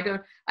don't know.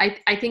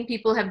 I think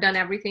people have done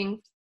everything.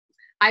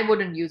 I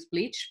wouldn't use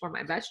bleach for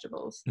my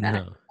vegetables. That I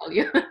can tell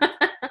you.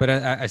 But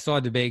I saw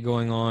a debate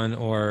going on,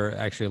 or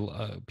actually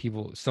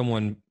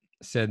someone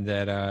said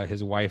that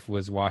his wife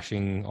was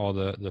washing all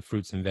the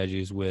fruits and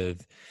veggies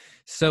with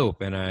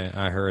soap. And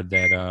I heard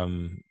that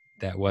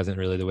that wasn't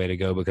really the way to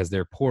go because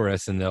they're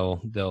porous and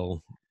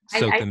they'll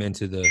soak them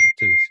into the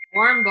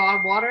warm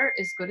water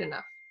is good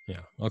enough.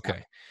 Yeah.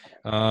 Okay.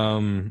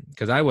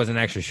 Because I wasn't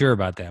actually sure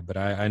about that, but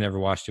I never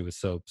washed it with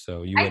soap.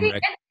 So you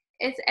wouldn't.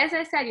 It's, as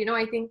I said,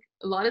 I think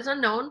a lot is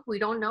unknown. We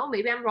don't know.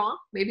 Maybe I'm wrong.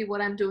 Maybe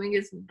what I'm doing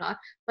is not.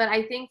 But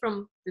I think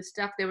from the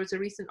stuff, there was a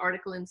recent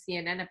article in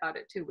CNN about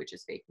it too, which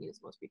is fake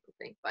news. Most people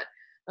think, but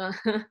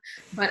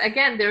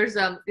again, there's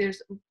not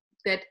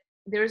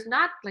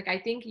like, I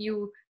think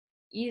you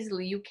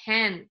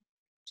can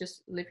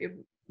just if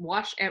you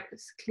wash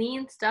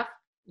clean stuff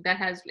that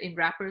has in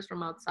wrappers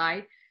from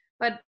outside,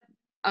 but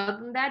other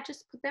than that,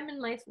 just put them in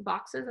nice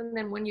boxes, and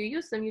then when you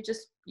use them, you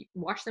just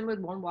wash them with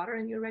warm water,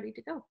 and you're ready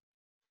to go.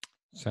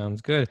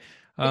 Sounds good.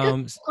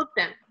 Cook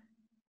them.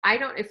 I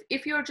don't.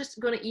 If you're just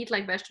gonna eat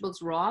like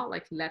vegetables raw,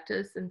 like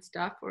lettuce and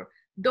stuff, or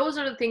those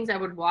are the things I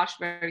would wash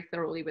very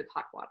thoroughly with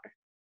hot water.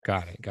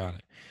 Got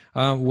it.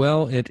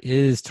 Well, it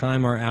is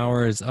time. Our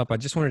hour is up. I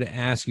just wanted to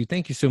ask you,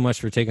 thank you so much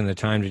for taking the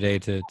time today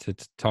to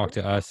talk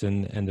to us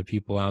and the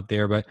people out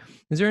there. But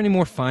is there any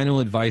more final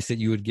advice that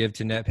you would give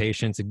to NET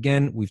patients?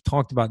 Again, we've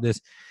talked about this.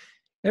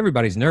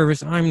 Everybody's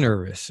nervous. I'm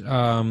nervous.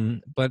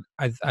 But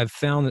I've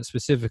found that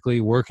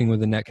specifically working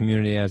with the NET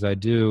community as I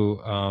do,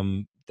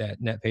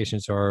 that NET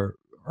patients are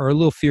a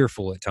little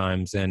fearful at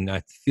times. And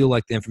I feel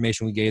like the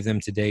information we gave them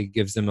today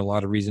gives them a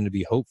lot of reason to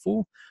be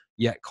hopeful,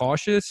 yet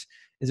cautious.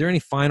 Is there any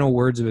final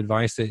words of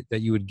advice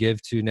that you would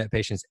give to NET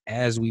patients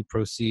as we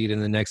proceed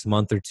in the next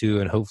month or two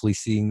and hopefully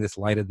seeing this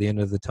light at the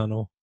end of the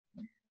tunnel?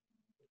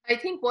 I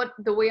think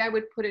the way I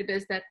would put it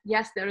is that,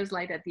 yes, there is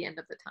light at the end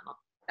of the tunnel.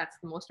 That's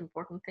the most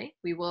important thing.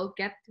 We will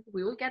get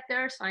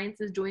there.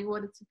 Science is doing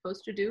what it's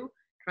supposed to do,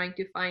 trying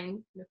to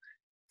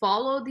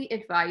follow the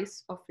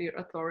advice of your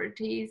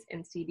authorities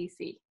and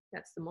CDC.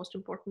 That's the most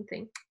important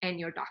thing,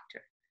 and your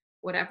doctor.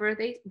 Whatever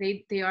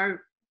they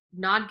are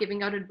not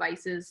giving out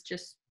advices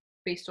just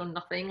based on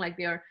nothing. Like,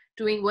 they are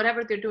doing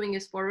whatever they're doing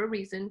is for a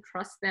reason.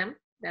 Trust them.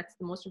 That's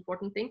the most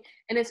important thing.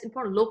 And it's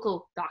important,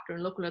 local doctor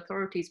and local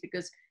authorities,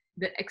 because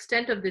the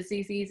extent of the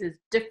disease is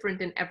different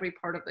in every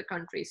part of the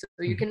country. So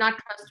you cannot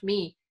trust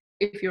me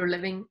if you're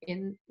living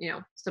in,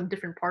 some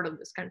different part of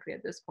this country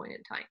at this point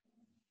in time.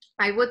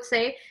 I would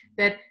say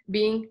that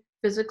being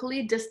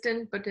physically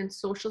distant but in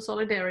social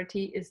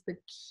solidarity is the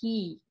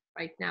key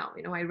right now.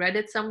 I read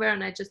it somewhere,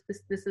 and I just,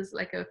 this is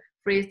like a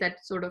phrase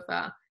that sort of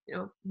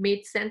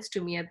made sense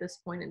to me at this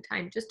point in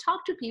time. Just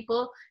talk to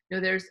people.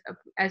 There's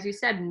as you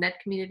said, NET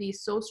community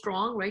is so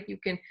strong, right? You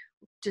can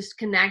just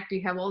connect.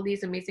 You have all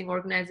these amazing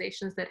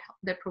organizations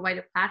that provide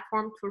a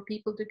platform for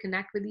people to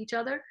connect with each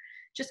other.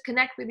 Just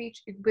connect with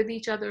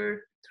each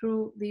other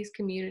through these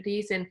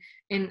communities, and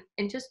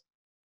just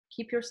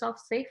keep yourself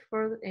safe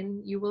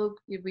and we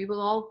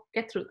will all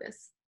get through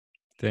this.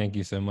 Thank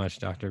you so much,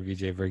 Dr.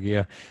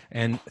 Vijayvergia.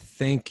 And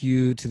thank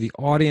you to the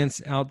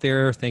audience out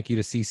there. Thank you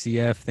to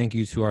CCF. Thank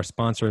you to our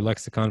sponsor,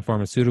 Lexicon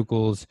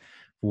Pharmaceuticals,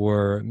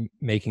 for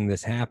making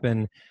this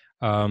happen.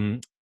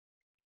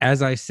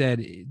 As I said,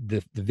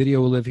 the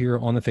video will live here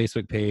on the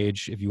Facebook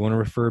page if you want to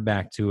refer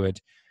back to it.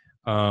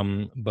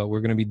 But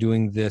we're going to be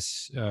doing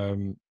this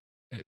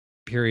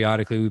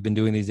periodically. We've been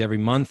doing these every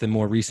month, and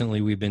more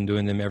recently, we've been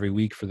doing them every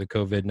week for the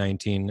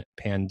COVID-19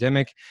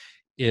 pandemic.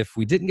 If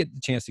we didn't get the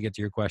chance to get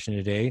to your question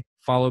today,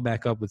 follow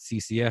back up with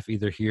CCF,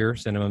 either here,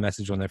 send them a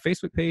message on their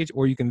Facebook page,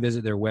 or you can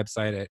visit their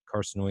website at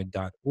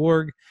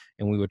carcinoid.org,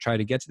 and we will try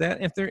to get to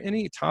that. If there are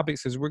any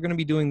topics, because we're going to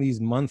be doing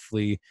these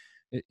monthly,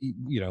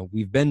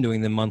 we've been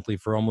doing them monthly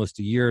for almost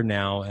a year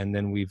now, and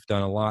then we've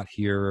done a lot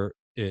here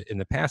in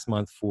the past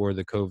month for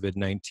the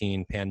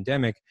COVID-19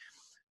 pandemic.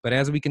 But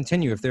as we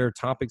continue, if there are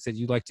topics that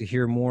you'd like to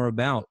hear more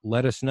about,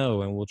 let us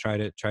know, and we'll try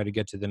to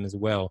get to them as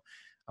well.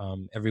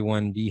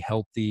 Everyone be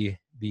healthy,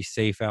 be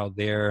safe out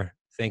there.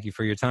 Thank you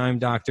for your time,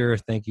 doctor.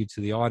 Thank you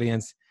to the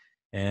audience,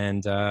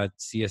 and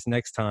see us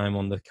next time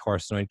on the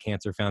Carcinoid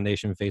Cancer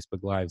Foundation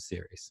Facebook Live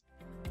series.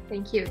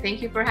 Thank you.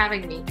 Thank you for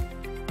having me.